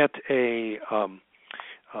 And they get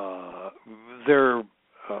their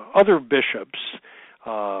other bishops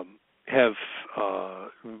have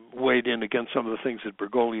weighed in against some of the things that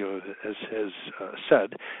Bergoglio has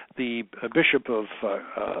said. The bishop of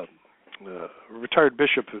retired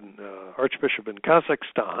bishop and archbishop in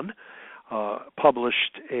Kazakhstan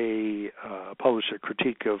published a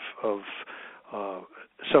critique of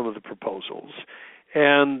some of the proposals,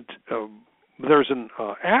 and there's an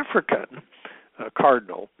African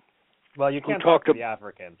cardinal. Well, you can't talk to the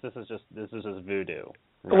Africans. This is just voodoo.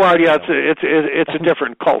 Right? Well, yeah, it's a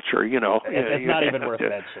different culture, you know. It's not even worth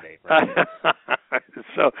mentioning. Right?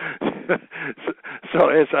 So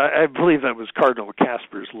I believe that was Cardinal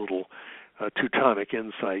Casper's little Teutonic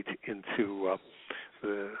insight into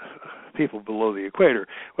the people below the equator.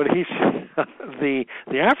 But he's the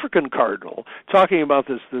African cardinal talking about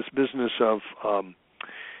this business of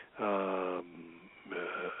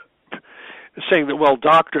saying that, well,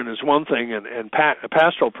 doctrine is one thing and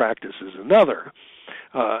pastoral practice is another.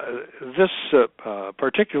 This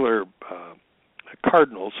particular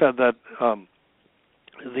cardinal said that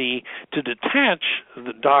to detach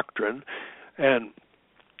the doctrine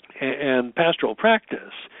and pastoral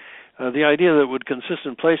practice, the idea that it would consist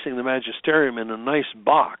in placing the magisterium in a nice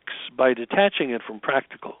box by detaching it from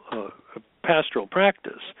practical pastoral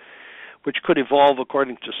practice, which could evolve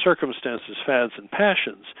according to circumstances, fads, and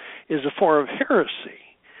passions, is a form of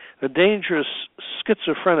heresy, a dangerous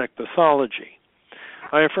schizophrenic pathology.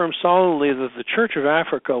 I affirm solemnly that the Church of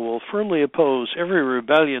Africa will firmly oppose every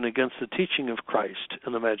rebellion against the teaching of Christ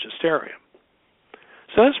and the magisterium.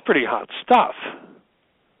 So that's pretty hot stuff.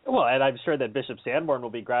 Well, and I'm sure that Bishop Sanborn will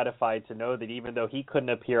be gratified to know that even though he couldn't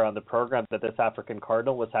appear on the program, that this African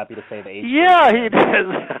cardinal was happy to say the H word. Yeah, he did.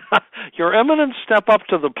 Your Eminence, step up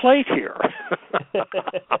to the plate here.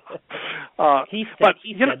 He said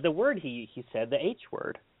the word. He said the H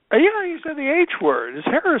word. Yeah, he said the H word is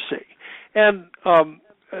heresy, and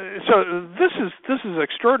so this is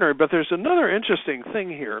extraordinary. But there's another interesting thing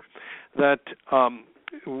here that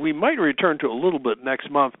we might return to a little bit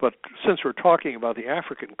next month. But since we're talking about the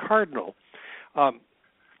African cardinal,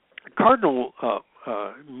 Cardinal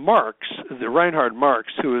Marx, the Reinhard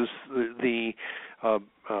Marx, who is the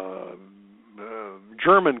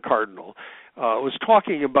German cardinal, was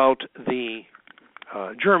talking about the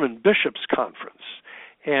German Bishops' Conference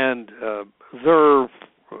and their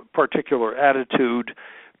particular attitude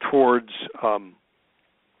towards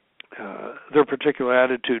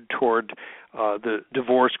the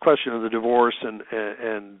divorce, question of the divorce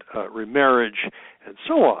and remarriage and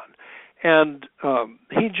so on. And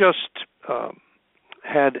he just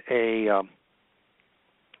had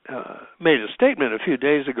made a statement a few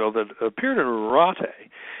days ago that appeared in Rate,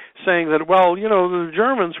 saying that, well, you know, the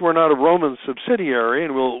Germans were not a Roman subsidiary,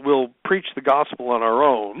 and we'll preach the gospel on our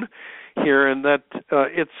own here, and that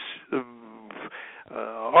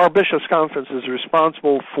our bishops' conference is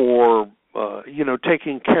responsible for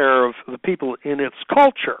taking care of the people in its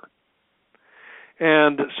culture.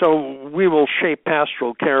 And so we will shape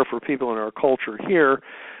pastoral care for people in our culture here,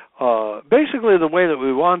 basically the way that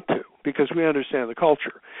we want to, because we understand the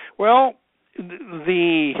culture. Well,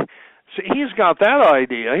 so he's got that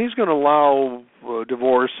idea. He's going to allow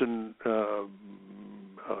divorce and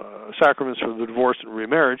sacraments for the divorce and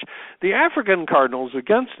remarriage. The African cardinal is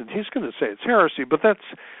against it. He's going to say it's heresy, but that's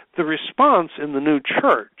the response in the new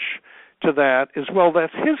church to that is, well,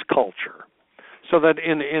 that's his culture. So that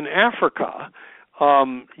in Africa,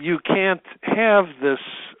 you can't have this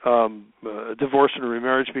divorce and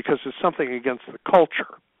remarriage because it's something against the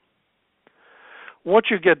culture. What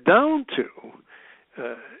you get down to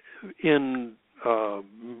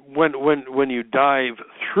when you dive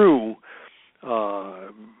through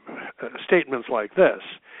statements like this,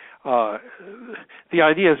 the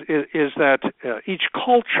idea is that each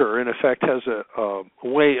culture, in effect, has a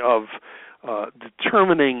way of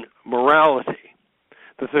determining morality.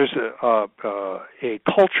 That there's a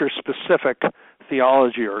culture-specific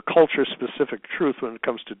theology or culture-specific truth when it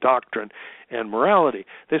comes to doctrine and morality.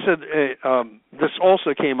 They said this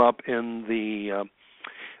also came up in the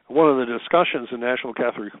one of the discussions in National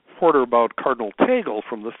Catholic Reporter about Cardinal Tagle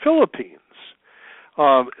from the Philippines,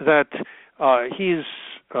 that he's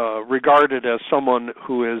regarded as someone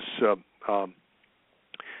who is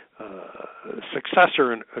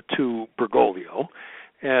successor to Bergoglio,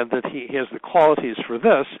 and that he has the qualities for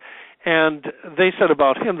this. And they said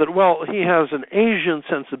about him that, well, he has an Asian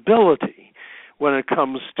sensibility when it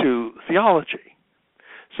comes to theology.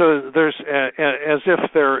 So there's as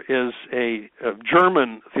if there is a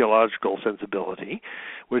German theological sensibility,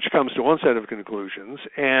 which comes to one set of conclusions,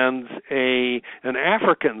 and an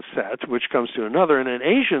African set, which comes to another, and an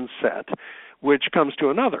Asian set, which comes to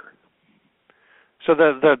another. So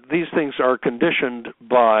that these things are conditioned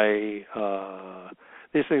by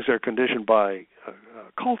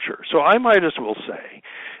culture. So I might as well say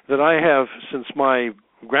that I have, since my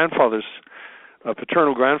grandfather's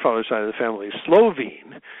paternal grandfather's side of the family is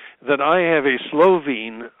Slovene, that I have a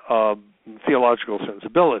Slovene theological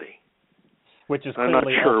sensibility. Which is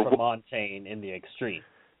clearly ultramontane in the extreme.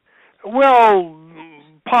 Well,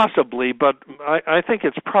 possibly, but I think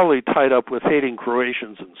it's probably tied up with hating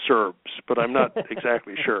Croatians and Serbs, but I'm not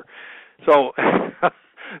exactly sure. So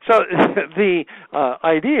the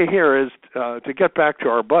idea here is to get back to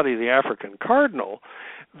our buddy, the African cardinal,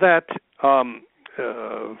 that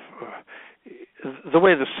the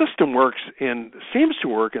way the system seems to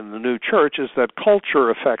work in the new church is that culture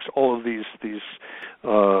affects all of these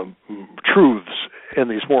truths and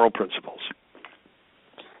these moral principles.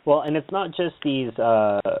 Well, and it's not just these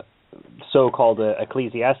so-called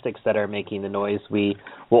ecclesiastics that are making the noise. We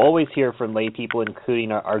will always hear from lay people,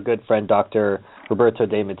 including our good friend Dr. Roberto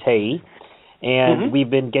De Mattei, and we've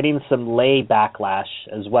been getting some lay backlash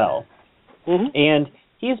as well. And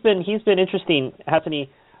he's been interesting, Anthony,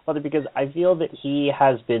 because I feel that he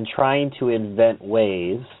has been trying to invent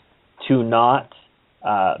ways to not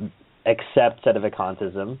accept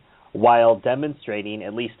sedevacantism while demonstrating,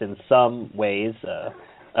 at least in some ways,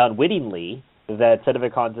 unwittingly, that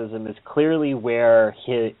sedevacantism is clearly where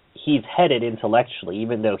he's headed intellectually,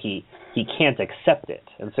 even though he can't accept it.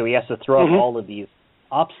 And so he has to throw up all of these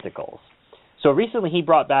obstacles. So recently he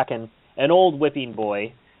brought back an old whipping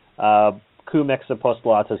boy, Cum ex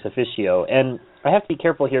apostolatus officio. And I have to be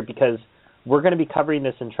careful here because we're going to be covering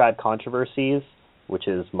this in Trad Controversies, which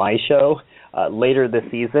is my show, later this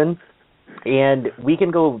season. And we can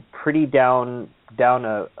go pretty down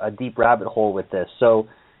a deep rabbit hole with this. So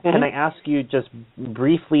can I ask you just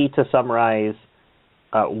briefly to summarize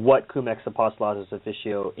what Cum ex apostolatus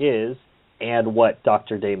officio is and what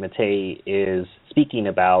Dr. De Mattei is speaking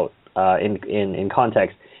about in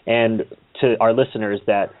context, and to our listeners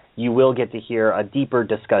that you will get to hear a deeper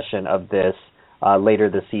discussion of this later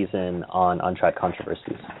this season on Trad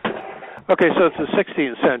Controversies. Okay, so it's the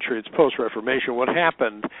 16th century. It's post-Reformation. What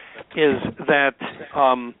happened is that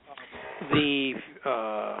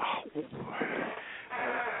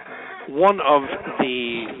one of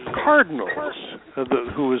the cardinals,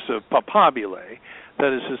 who was a papabile,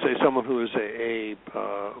 that is to say, someone who is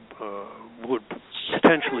would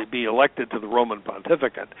potentially be elected to the Roman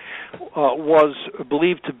pontificate, was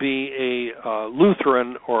believed to be a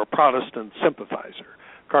Lutheran or a Protestant sympathizer,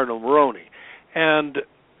 Cardinal Moroni. And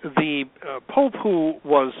the Pope who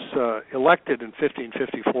was elected in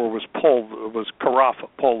 1554 was Carafa,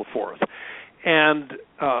 Paul IV. And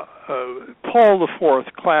Paul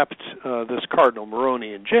IV clapped this Cardinal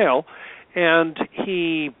Moroni in jail, and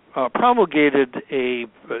he promulgated a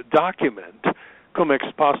document, Cum ex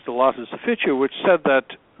apostolatus officio, which said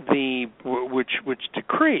that which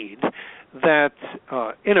decreed that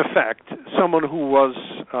in effect someone who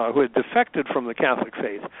had defected from the Catholic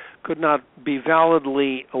faith could not be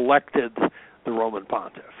validly elected the Roman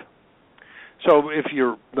pontiff. So if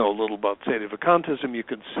you know a little about sedevacantism, you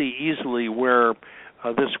can see easily where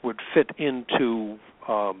this would fit into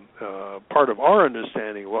part of our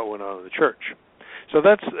understanding of what went on in the church. So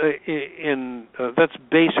that's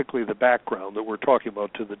basically the background that we're talking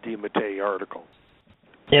about to the De Mattei article.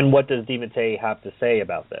 And what does De Mattei have to say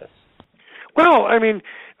about this? Well, I mean,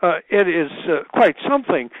 it is quite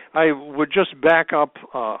something. I would just back up,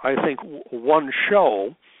 I think, one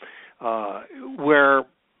show where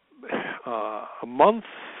a month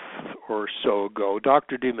or so ago,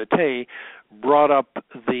 Dr. De Mattei brought up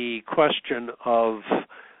the question of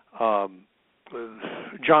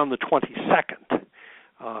John the 22nd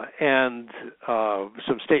and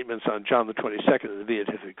some statements on John the 22nd and the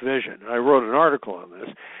Beatific Vision. I wrote an article on this.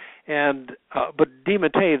 And but De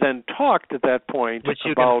Mattei then talked at that point which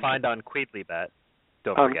you can find on Quidlibet.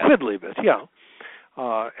 Don't forget. On Quidlibet, yeah,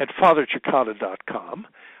 at fathercicada.com.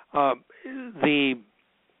 The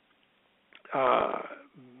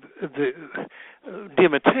De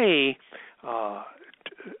Mattei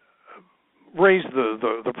raised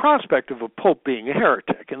the prospect of a pope being a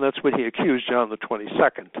heretic, and that's what he accused John the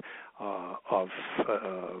 22nd of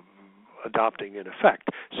adopting in effect.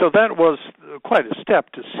 So that was quite a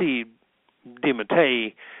step to see De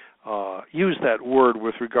Mattei use that word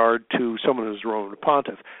with regard to someone who's Roman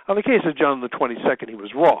pontiff. On the case of John the 22nd, he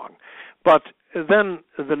was wrong. But then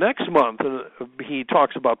the next month, he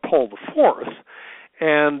talks about Paul IV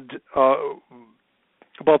and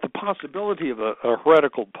about the possibility of a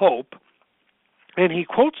heretical pope. And he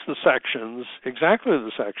quotes the sections, exactly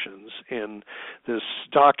the sections, in this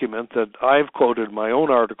document that I've quoted in my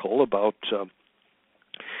own article about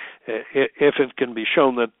if it can be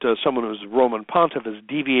shown that someone who's Roman pontiff has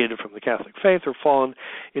deviated from the Catholic faith or fallen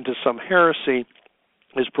into some heresy,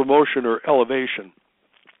 his promotion or elevation,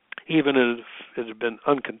 even if it had been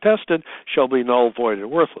uncontested, shall be null, void,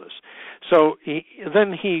 and worthless. So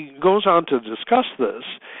then he goes on to discuss this,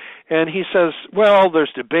 and he says, well,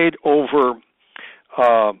 there's debate over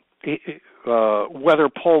whether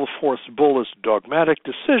Paul IV's bull is a dogmatic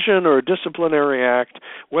decision or a disciplinary act,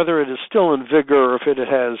 whether it is still in vigor or if it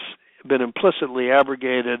has been implicitly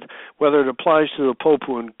abrogated, whether it applies to the Pope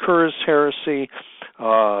who incurs heresy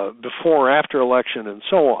before or after election, and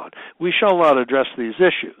so on. We shall not address these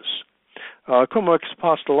issues. Cum Ex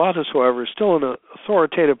Postulatus, however, is still an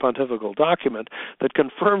authoritative pontifical document that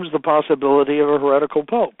confirms the possibility of a heretical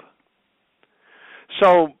pope.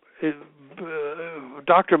 So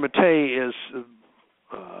Dr. Mattei is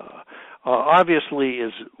obviously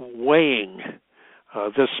is weighing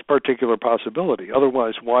this particular possibility.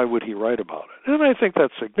 Otherwise, why would he write about it? And I think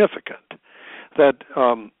that's significant. That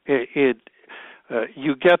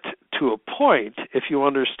you get to a point, if you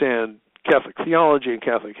understand Catholic theology and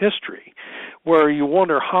Catholic history, where you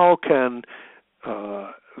wonder how can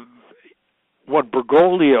what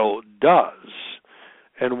Bergoglio does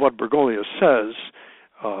and what Bergoglio says,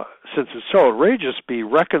 since it's so outrageous, be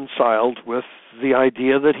reconciled with the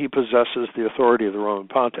idea that he possesses the authority of the Roman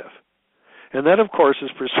pontiff. And that, of course,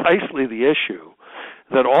 is precisely the issue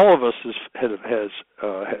that all of us have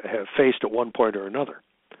faced at one point or another.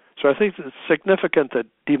 So I think it's significant that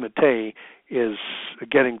DeMattei is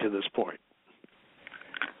getting to this point.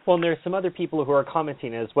 Well, and there's some other people who are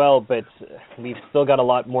commenting as well, but we've still got a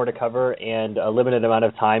lot more to cover and a limited amount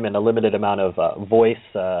of time and a limited amount of voice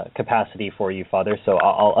capacity for you, Father. So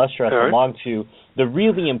I'll usher us along to the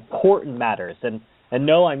really important matters. And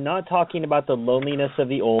no, I'm not talking about the loneliness of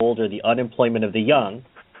the old or the unemployment of the young.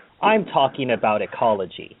 I'm talking about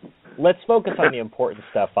ecology. Let's focus on the important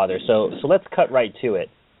stuff, Father. So let's cut right to it.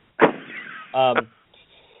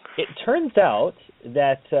 It turns out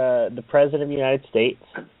that the President of the United States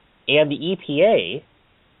and the EPA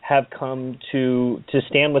have come to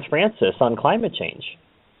stand with Francis on climate change.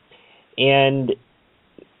 And,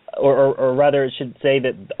 or rather, it should say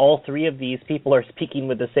that all three of these people are speaking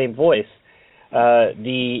with the same voice.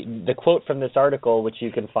 The quote from this article, which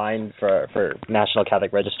you can find for National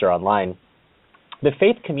Catholic Register online, the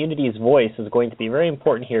faith community's voice is going to be very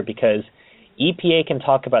important here because EPA can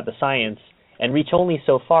talk about the science and reach only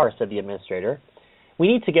so far, said the administrator. We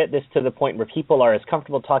need to get this to the point where people are as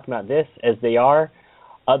comfortable talking about this as they are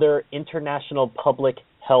other international public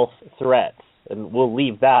health threats. And we'll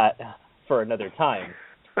leave that for another time.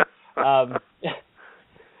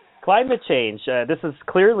 Climate change, this is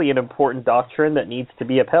clearly an important doctrine that needs to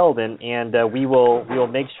be upheld, and we will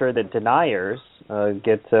make sure that deniers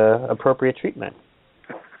get appropriate treatment.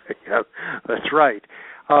 Yeah, that's right.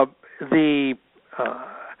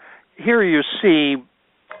 Here you see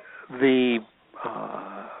the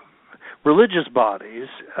religious bodies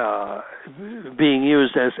being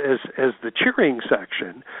used as the cheering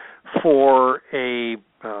section for a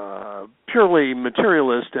purely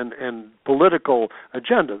materialist and political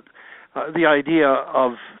agenda. The idea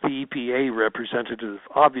of the EPA representative,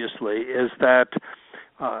 obviously, is that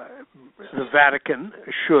the Vatican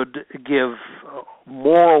should give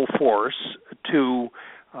moral force to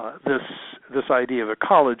this idea of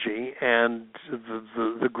ecology and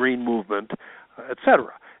the green movement,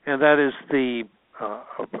 etc. And that is the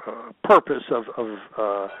purpose of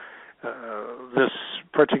this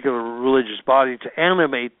particular religious body, to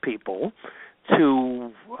animate people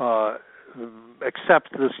to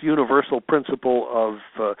accept this universal principle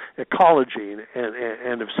of ecology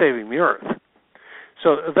and of saving the earth.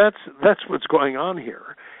 So that's what's going on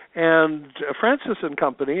here. And Francis and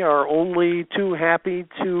company are only too happy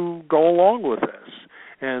to go along with this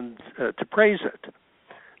and to praise it.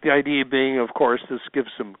 The idea being, of course, this gives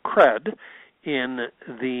them cred in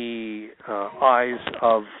the eyes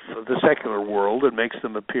of the secular world and makes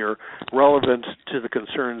them appear relevant to the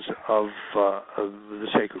concerns of the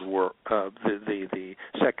sacred world, the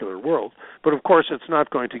secular world. But of course, it's not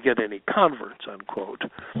going to get any converts, unquote,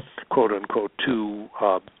 quote unquote, to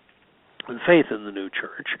faith in the new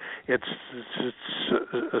church. It's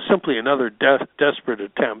simply another desperate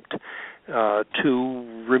attempt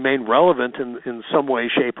to remain relevant in some way,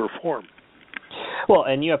 shape, or form. Well,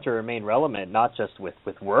 and you have to remain relevant not just with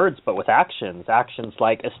words, but with actions. Actions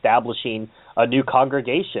like establishing a new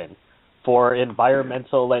congregation for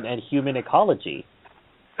environmental and human ecology.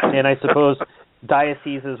 And I suppose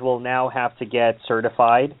dioceses will now have to get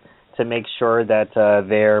certified to make sure that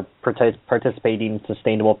they're participating in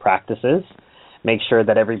sustainable practices, make sure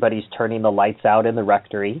that everybody's turning the lights out in the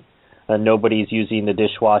rectory, nobody's using the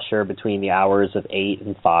dishwasher between the hours of 8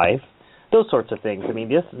 and 5, those sorts of things. I mean,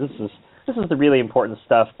 this is the really important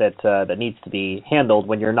stuff that needs to be handled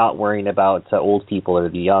when you're not worrying about old people or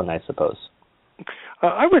the young, I suppose.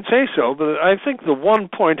 I would say so, but I think the one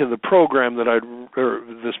point of the program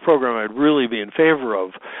this program I'd really be in favor of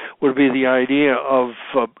would be the idea of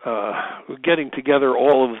getting together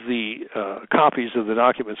all of the copies of the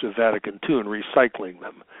documents of Vatican II and recycling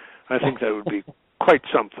them. I think that would be quite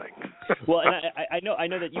something. Well, and I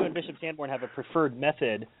know that you and Bishop Sanborn have a preferred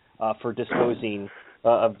method for disposing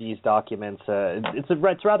of these documents.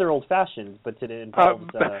 It's rather old-fashioned, but it involves.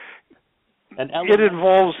 It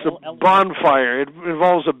involves a bonfire. It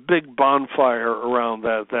involves a big bonfire around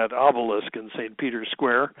that obelisk in St. Peter's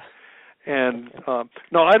Square. And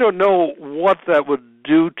no, I don't know what that would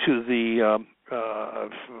do to the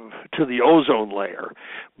ozone layer,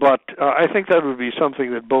 but I think that would be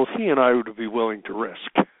something that both he and I would be willing to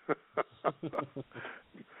risk.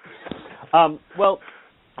 Well,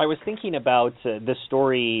 I was thinking about this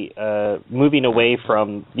story moving away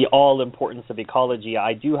from the all-importance of ecology.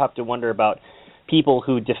 I do have to wonder about people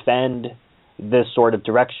who defend this sort of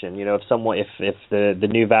direction. You know, if the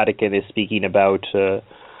new Vatican is speaking about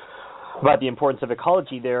the importance of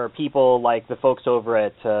ecology, there are people like the folks over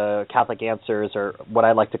at Catholic Answers, or what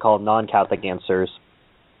I like to call non-Catholic Answers.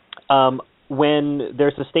 When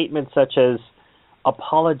there's a statement such as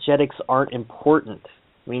apologetics aren't important.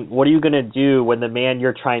 I mean, what are you going to do when the man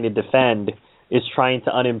you're trying to defend is trying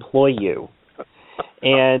to unemploy you?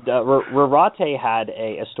 And Rorate had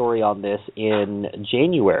a story on this in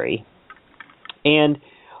January. And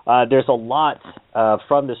there's a lot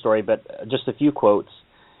from the story, but just a few quotes.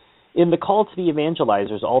 In the call to the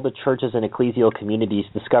evangelizers, all the churches and ecclesial communities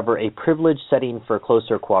discover a privileged setting for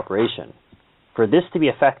closer cooperation. For this to be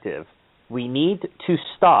effective, we need to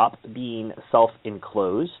stop being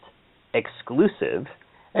self-enclosed, exclusive,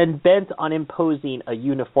 and bent on imposing a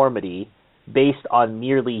uniformity based on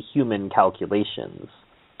merely human calculations.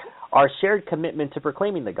 Our shared commitment to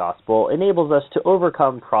proclaiming the gospel enables us to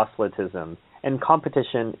overcome proselytism and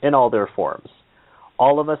competition in all their forms.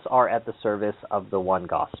 All of us are at the service of the one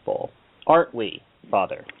gospel. Aren't we,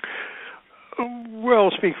 Father?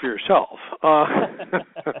 Well, speak for yourself.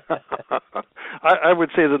 I would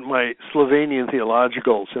say that my Slovenian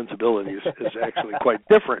theological sensibility is actually quite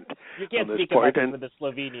different. You can't on this speak point. about the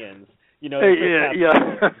Slovenians. You know,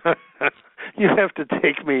 yeah. You have to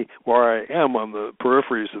take me where I am on the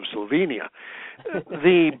peripheries of Slovenia.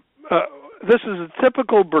 This is a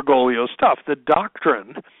typical Bergoglio stuff. The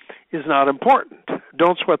doctrine is not important.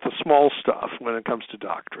 Don't sweat the small stuff when it comes to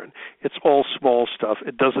doctrine. It's all small stuff.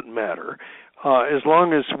 It doesn't matter. As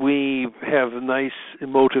long as we have nice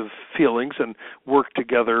emotive feelings and work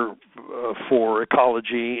together for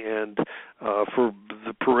ecology and for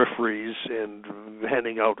the peripheries and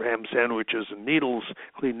handing out ham sandwiches and needles,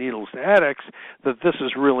 clean needles to addicts, that this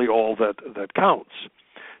is really all that counts.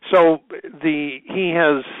 So he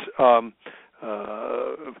has.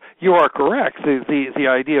 You are correct. The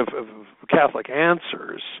idea of Catholic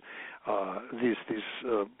Answers, these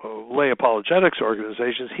lay apologetics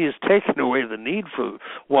organizations, he has taken away the need for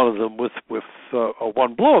one of them with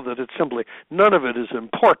one blow. That it's simply none of it is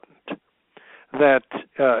important. That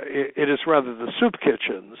it is rather the soup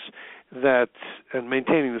kitchens and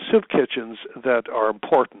maintaining the soup kitchens that are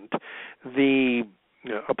important. The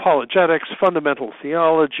apologetics, fundamental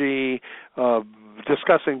theology,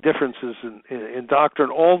 discussing differences in doctrine,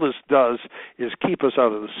 all this does is keep us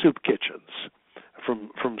out of the soup kitchens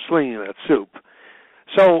from slinging that soup.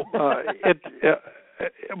 So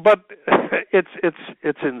but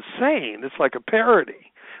it's insane. It's like a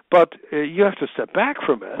parody. But you have to step back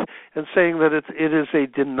from it and saying that it is a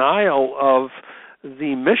denial of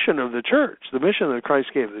the mission of the church, the mission that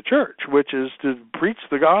Christ gave the church, which is to preach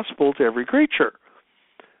the gospel to every creature.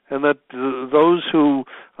 And that those who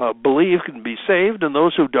believe can be saved, and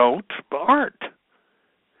those who don't aren't.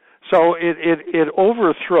 So it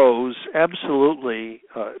overthrows absolutely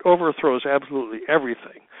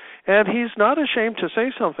everything, and he's not ashamed to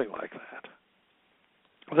say something like that.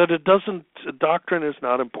 That doctrine is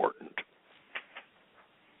not important.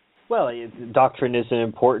 Well, doctrine isn't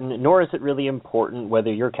important, nor is it really important whether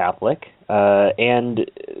you're Catholic, and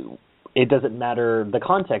it doesn't matter the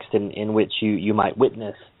context in which you might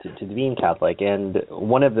witness to being Catholic. And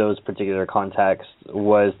one of those particular contexts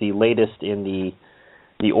was the latest in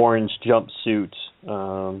the Orange Jumpsuit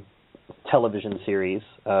television series,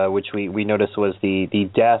 which we noticed was the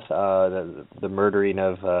death, the murdering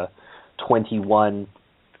of 21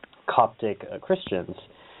 Coptic Christians.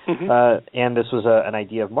 Mm-hmm. And this was an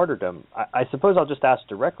idea of martyrdom. I suppose I'll just ask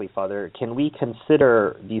directly, Father, can we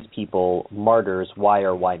consider these people martyrs? Why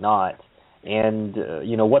or why not? And,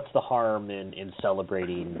 what's the harm in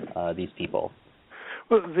celebrating these people?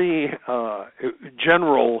 Well, the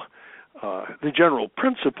general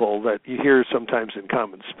principle that you hear sometimes in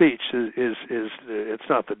common speech is it's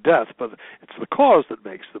not the death, but it's the cause that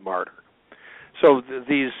makes the martyr. So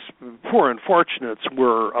these poor unfortunates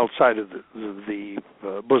were outside of the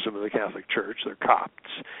bosom of the Catholic Church. They're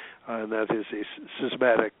Copts, and that is a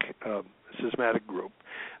schismatic group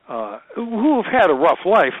who have had a rough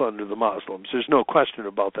life under the Muslims. There's no question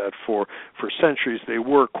about that. For centuries, they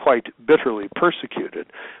were quite bitterly persecuted,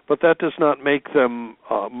 but that does not make them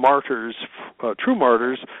martyrs, true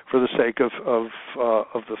martyrs, for the sake of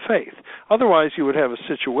the faith. Otherwise, you would have a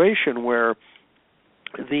situation where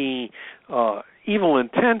the evil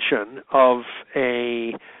intention of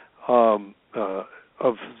of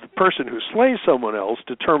the person who slays someone else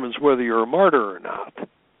determines whether you're a martyr or not.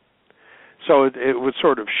 So it would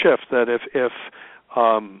sort of shift that if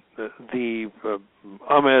Ahmed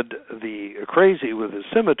the crazy with his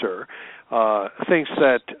scimitar thinks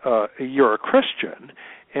that you're a Christian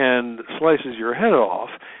and slices your head off,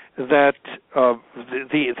 that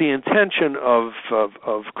the intention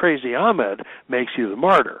of crazy Ahmed makes you the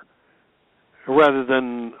martyr, rather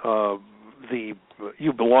than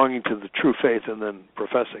you belonging to the true faith and then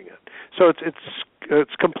professing it. So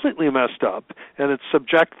it's completely messed up, and it's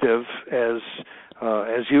subjective as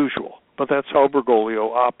usual. But that's how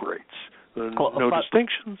Bergoglio operates. No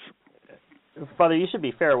distinctions. Father, you should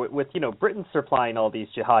be fair with Britain supplying all these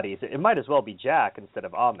jihadis. It might as well be Jack instead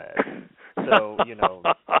of Ahmed. So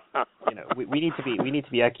we need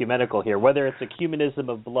to be ecumenical here, whether it's ecumenism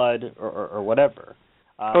of blood or whatever.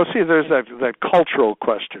 There's that cultural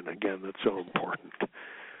question again that's so important.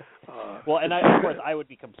 Well, and of course I would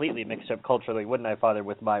be completely mixed up culturally, wouldn't I, Father,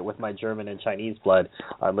 with my German and Chinese blood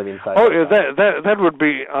living side by side. That would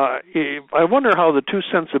be. I wonder how the two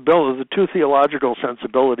theological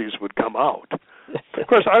sensibilities would come out. Of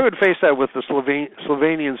course, I would face that with the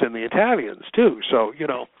Slovenians and the Italians too. So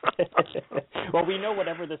Well, we know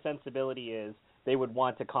whatever the sensibility is, they would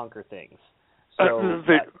want to conquer things. So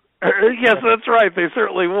yes, that's right. They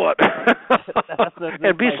certainly would,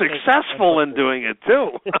 and be successful in doing it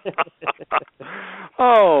too.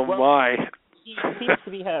 My!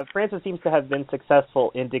 Francis seems to have been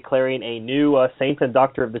successful in declaring a new saint and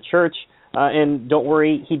doctor of the Church. And don't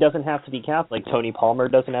worry, he doesn't have to be Catholic. Tony Palmer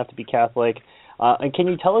doesn't have to be Catholic. And can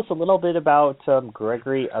you tell us a little bit about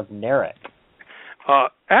Gregory of Narek?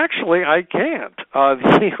 Actually, I can't.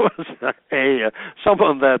 He was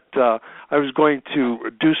someone that I was going to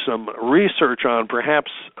do some research on, perhaps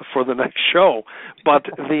for the next show. But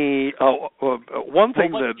the one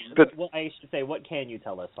thing I should say, what can you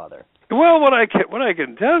tell us, Father? Well, what I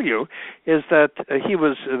can tell you is that he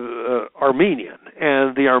was Armenian,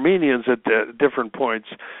 and the Armenians at different points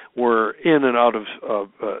were in and out of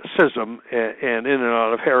schism and in and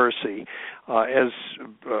out of heresy, as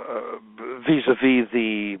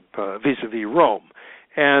vis-a-vis Rome.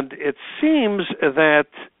 And it seems that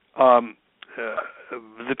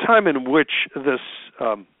the time in which this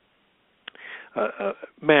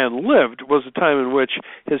man lived was a time in which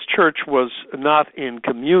his church was not in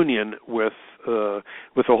communion with the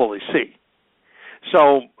Holy See.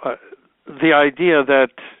 So the idea that,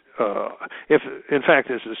 if in fact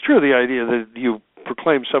this is true, the idea that you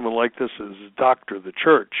proclaim someone like this as doctor of the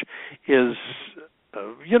church is,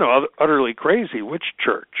 utterly crazy. Which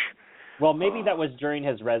church? Well, maybe that was during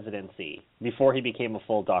his residency, before he became a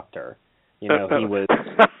full doctor. He was...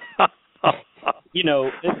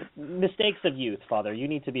 mistakes of youth, Father. You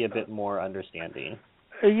need to be a bit more understanding.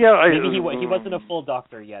 Yeah, maybe he wasn't a full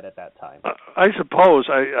doctor yet at that time. I suppose.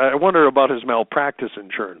 I wonder about his malpractice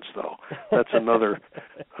insurance, though. That's another.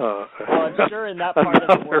 Well, I'm sure in that part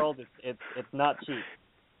of the world, it's not cheap.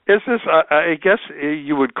 Is this? I guess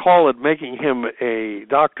you would call it making him a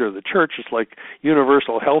doctor of the church. It's like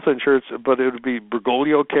universal health insurance, but it would be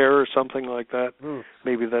Bergoglio care or something like that.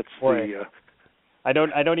 Maybe that's the. I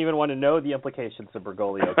don't even want to know the implications of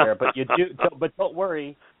Bergoglio care, but you do. But don't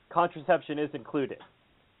worry, contraception is included.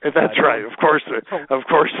 That's right. Of course it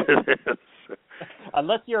is.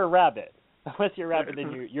 Unless you're a rabbit. Unless you're a rabbit,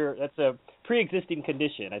 then you're that's a pre-existing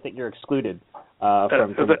condition. I think you're excluded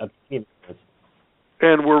from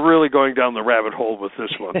and we're really going down the rabbit hole with this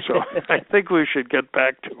one, so I think we should get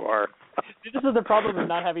back to our... This is the problem of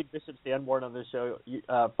not having Bishop Sanborn on the show,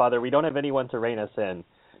 Father. We don't have anyone to rein us in.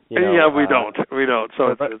 We don't.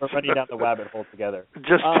 So we're running down the rabbit hole together.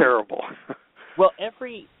 Just terrible. Well,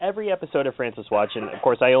 every episode of Francis Watch, and of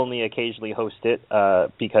course I only occasionally host it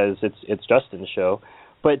because it's Justin's show,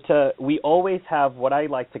 but we always have what I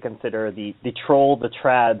like to consider the troll the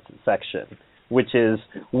trads section, which is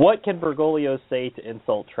what can Bergoglio say to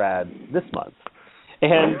insult trad this month?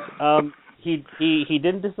 And he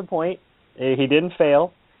didn't disappoint. He didn't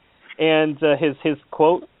fail. And his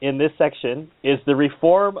quote in this section is, "The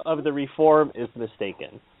reform of the reform is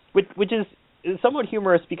mistaken," which is somewhat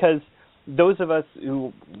humorous because those of us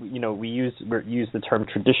who, we use the term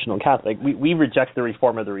traditional Catholic, we reject the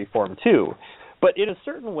reform of the reform too. But in a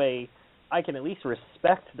certain way, I can at least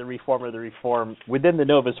respect the reform of the reform within the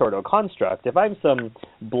Novus Ordo construct. If I'm some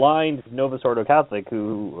blind Novus Ordo Catholic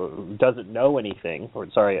who doesn't know anything,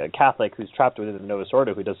 a Catholic who's trapped within the Novus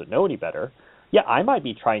Ordo who doesn't know any better, yeah, I might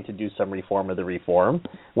be trying to do some reform of the reform.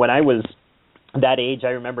 When I was that age,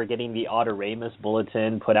 I remember getting the Adoramus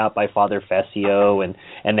bulletin put out by Father Fessio, and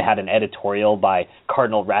they had an editorial by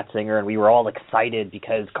Cardinal Ratzinger, and we were all excited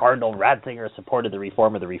because Cardinal Ratzinger supported the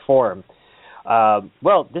reform of the reform.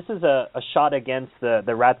 Well, this is a shot against the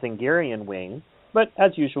Ratzingerian wing, but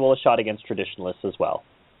as usual, a shot against traditionalists as well.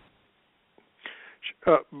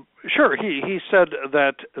 Sure. He said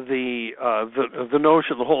that the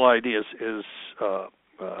notion, the whole idea is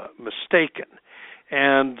mistaken,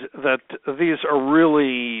 and that these are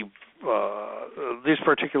really these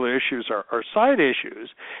particular issues are side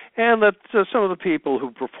issues, and that some of the people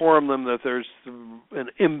who perform them, that there's an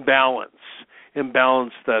imbalance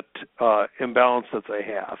that they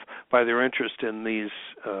have by their interest in these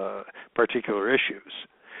particular issues.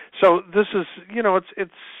 So this is,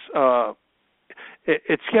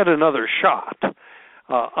 it's yet another shot.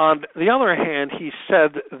 On the other hand, he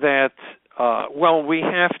said that, we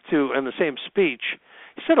have to, in the same speech,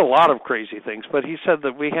 he said a lot of crazy things, but he said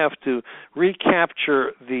that we have to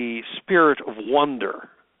recapture the spirit of wonder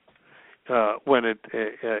when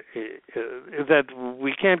that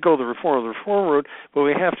we can't go the reform route, but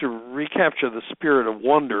we have to recapture the spirit of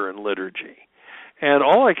wonder in liturgy. And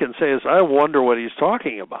all I can say is I wonder what he's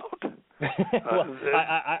talking about. Well,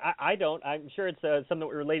 I don't. I'm sure it's something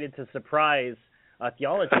related to surprise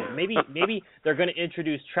theology. Maybe they're going to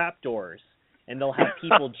introduce trapdoors, and they'll have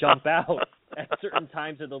people jump out at certain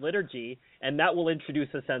times of the liturgy, and that will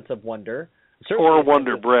introduce a sense of wonder. Or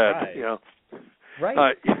wonder bread, yeah.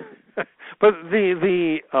 Right. But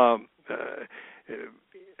the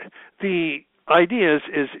idea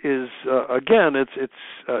is again, it's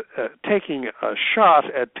taking a shot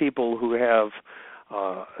at people who have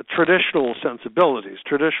traditional sensibilities,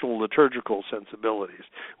 traditional liturgical sensibilities,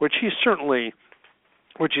 which he certainly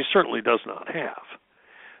does not have.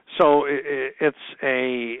 So it's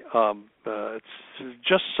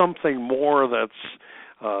just something more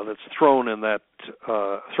that's thrown in that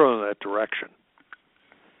direction.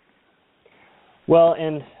 Well,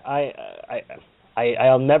 and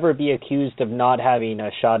I'll never be accused of not having a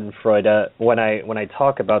Schadenfreude when I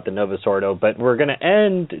talk about the Novus Ordo, but we're going to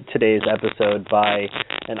end today's episode by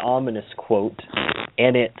an ominous quote,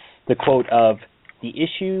 and it's the quote of, "The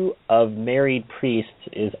issue of married priests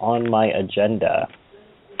is on my agenda."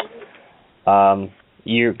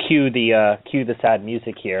 You cue the sad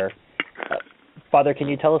music here. Father, can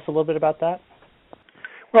you tell us a little bit about that?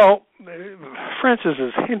 Well, Francis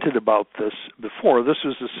has hinted about this before. This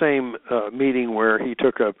was the same meeting where he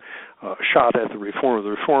took a shot at the reform of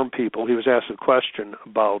the Reformed people. He was asked a question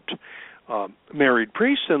about married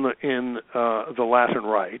priests in the Latin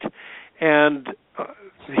Rite, and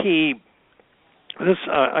this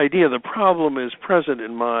idea, the problem is present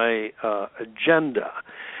in my agenda.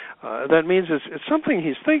 That means it's something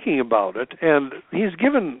he's thinking about it, and he's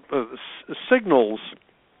given signals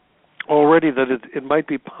already that it might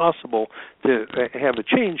be possible to have a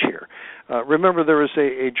change here. Remember, there was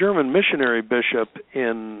a German missionary bishop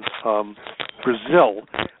in Brazil,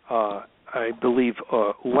 I believe,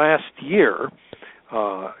 last year,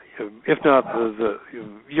 if not the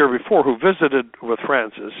year before, who visited with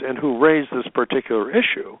Francis and who raised this particular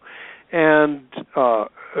issue. And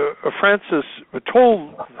Francis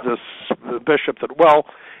told the bishop that,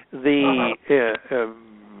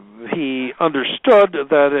 he understood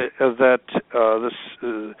that this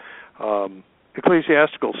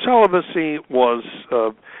ecclesiastical celibacy was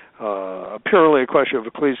purely a question of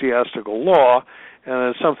ecclesiastical law, and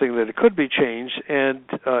it's something that it could be changed. And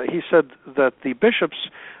he said that the bishops'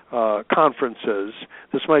 conferences,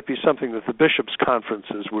 this might be something that the bishops'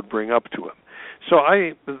 conferences would bring up to him. So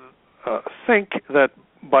I think that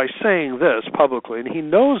by saying this publicly, and he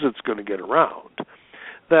knows it's going to get around,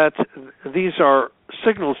 that these are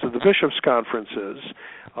signals to the bishops' conferences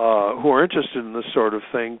who are interested in this sort of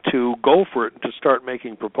thing to go for it and to start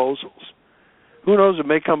making proposals. Who knows, it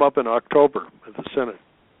may come up in October at the Synod.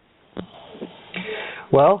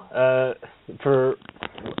 Well, for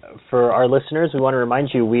our listeners, we want to remind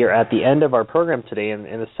you we are at the end of our program today. In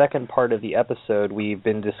the second part of the episode, we've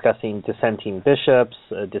been discussing dissenting bishops,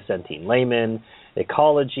 dissenting laymen,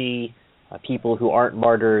 ecology, people who aren't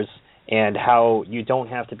martyrs, and how you don't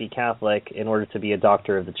have to be Catholic in order to be a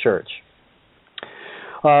doctor of the Church.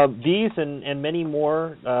 These and many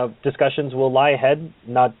more discussions will lie ahead,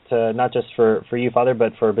 not just for you, Father,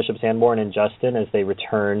 but for Bishop Sanborn and Justin as they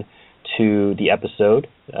return to the episode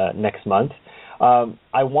next month.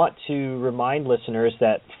 I want to remind listeners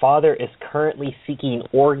that Father is currently seeking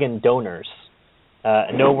organ donors.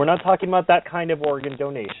 No, we're not talking about that kind of organ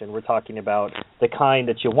donation. We're talking about the kind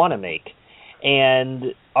that you want to make.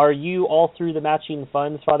 And are you all through the matching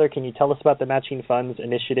funds, Father? Can you tell us about the matching funds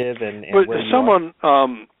initiative and where you someone,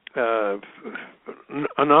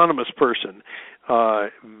 anonymous person,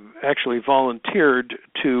 actually volunteered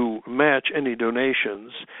to match any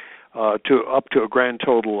donations to up to a grand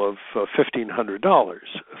total of $1,500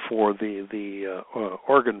 for the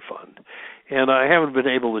organ fund. And I haven't been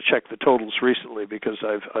able to check the totals recently because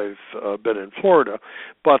I've been in Florida.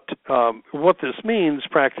 But what this means,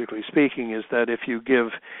 practically speaking, is that if you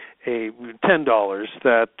give a $10,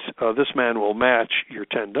 that this man will match your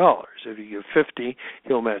 $10. If you give $50,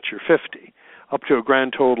 he'll match your $50, up to a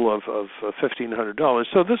grand total of $1,500.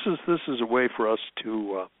 So this is a way for us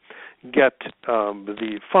to get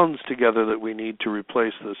the funds together that we need to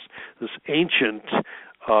replace this ancient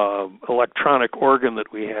electronic organ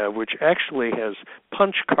that we have, which actually has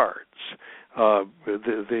punch cards,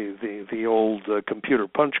 the old computer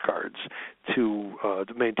punch cards to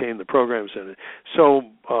maintain the programs in it. So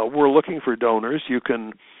we're looking for donors. You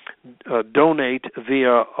can donate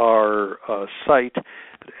via our site,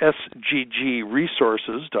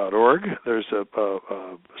 sggresources.org. There's a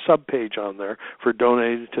sub-page on there for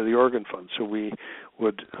donating to the organ fund. So we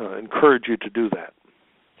would encourage you to do that.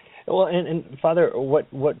 Well, and Father, what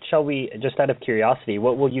shall we, just out of curiosity,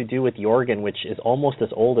 what will you do with the organ, which is almost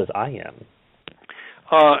as old as I am?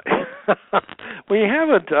 I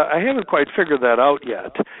haven't quite figured that out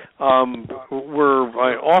yet.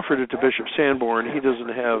 I offered it to Bishop Sanborn. He doesn't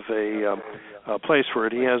have a place for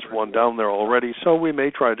it. He has one down there already, so we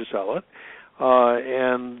may try to sell it.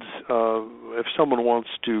 And if someone wants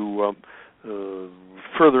to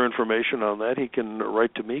further information on that, he can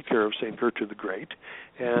write to me, care of St. Gertrude the Great,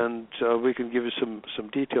 and we can give you some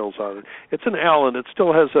details on it. It's an Allen. It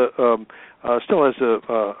still has a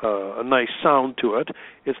nice sound to it.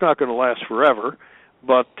 It's not going to last forever,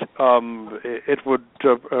 but it would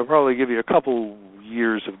probably give you a couple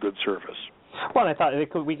years of good service. Well, I thought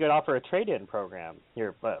we could offer a trade-in program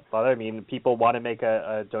here, Father. I mean, people want to make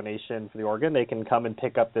a donation for the organ, they can come and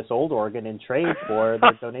pick up this old organ and trade for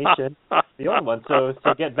the donation, the old one. So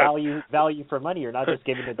get value for money. You're not just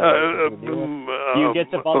giving the donation to the new one. You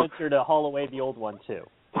get to volunteer to haul away the old one too.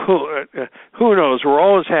 Who knows? We're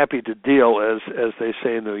always happy to deal, as they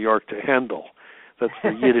say in New York, to handle. That's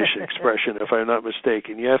the Yiddish expression, if I'm not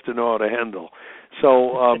mistaken. You have to know how to handle.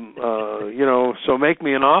 So, so make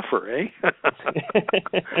me an offer, eh?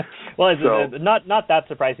 Well, it's not that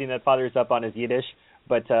surprising that Father's up on his Yiddish,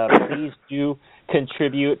 but please do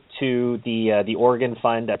contribute to the organ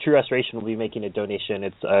fund. True Restoration will be making a donation.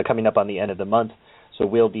 It's coming up on the end of the month, so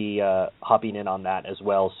we'll be hopping in on that as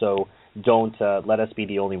well. So don't let us be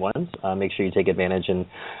the only ones. Make sure you take advantage, and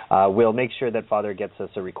we'll make sure that Father gets us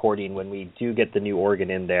a recording when we do get the new organ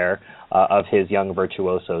in there of his young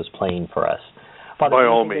virtuosos playing for us. Father, by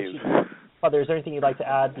all means. Father, is there anything you'd like to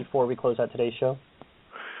add before we close out today's show?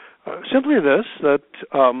 Simply this, that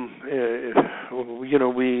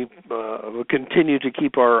we continue to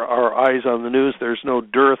keep our eyes on the news. There's no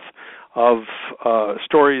dearth of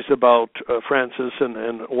stories about Francis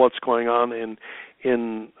and what's going on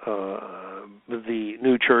in the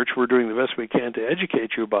new church. We're doing the best we can to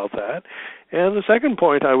educate you about that. And the second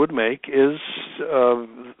point I would make is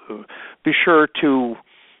be sure to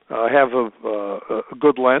have a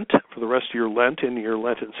good Lent for the rest of your Lent, in your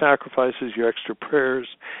Lenten sacrifices, your extra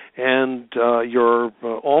prayers, and your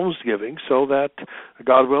almsgiving, so that,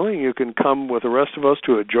 God willing, you can come with the rest of us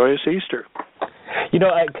to a joyous Easter.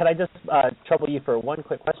 Could I just trouble you for one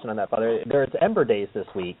quick question on that, Father? There's Ember Days this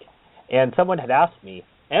week, And someone had asked me,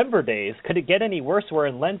 Ember Days, could it get any worse? We're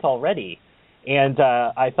in Lent already. And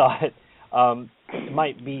I thought it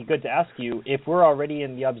might be good to ask you, if we're already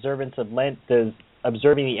in the observance of Lent, does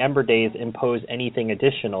observing the Ember Days impose anything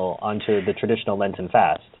additional onto the traditional Lenten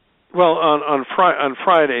fast? Well, on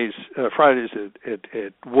Fridays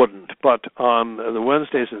it wouldn't, but on the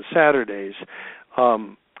Wednesdays and Saturdays,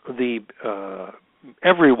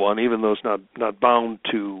 everyone, even those not bound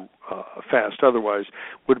to fast otherwise,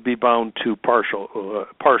 would be bound to partial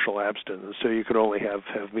abstinence. So you could only have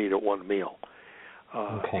meat at one meal.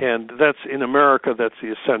 Okay. And that's in America. That's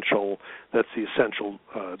the essential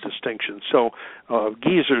distinction. So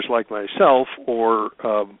geezers like myself or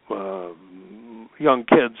young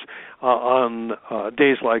kids on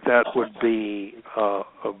days like that would be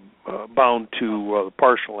bound to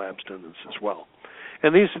partial abstinence as well.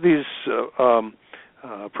 And these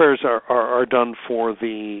prayers are done for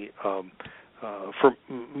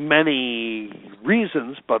many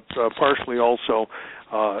reasons, but partially also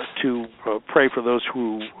to pray for those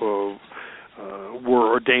who were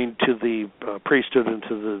ordained to the priesthood and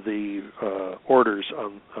to the orders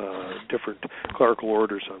on different clerical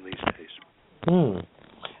orders on these days.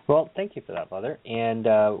 Well, thank you for that, Father, and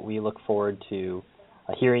we look forward to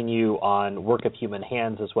hearing you on Work of Human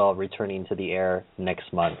Hands as well, returning to the air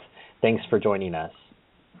next month. Thanks for joining us.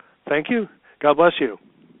 Thank you. God bless you.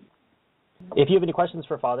 If you have any questions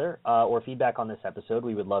for Father or feedback on this episode,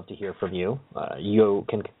 we would love to hear from you. You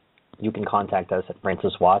can contact us at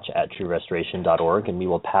franciswatch@truerestoration.org, and we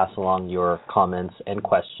will pass along your comments and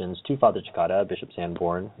questions to Father Cekada, Bishop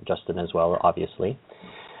Sanborn, Justin as well, obviously.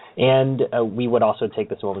 And we would also take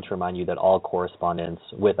this moment to remind you that all correspondence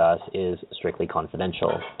with us is strictly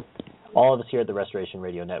confidential. All of us here at the Restoration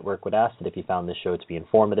Radio Network would ask that if you found this show to be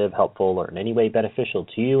informative, helpful, or in any way beneficial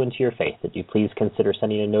to you and to your faith, that you please consider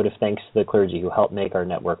sending a note of thanks to the clergy who help make our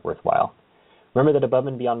network worthwhile. Remember that above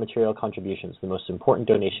and beyond material contributions, the most important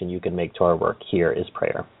donation you can make to our work here is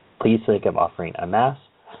prayer. Please think of offering a Mass,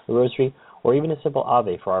 a Rosary, or even a simple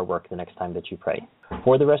Ave for our work the next time that you pray.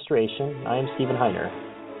 For the Restoration, I am Stephen Heiner.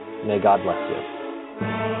 May God bless you.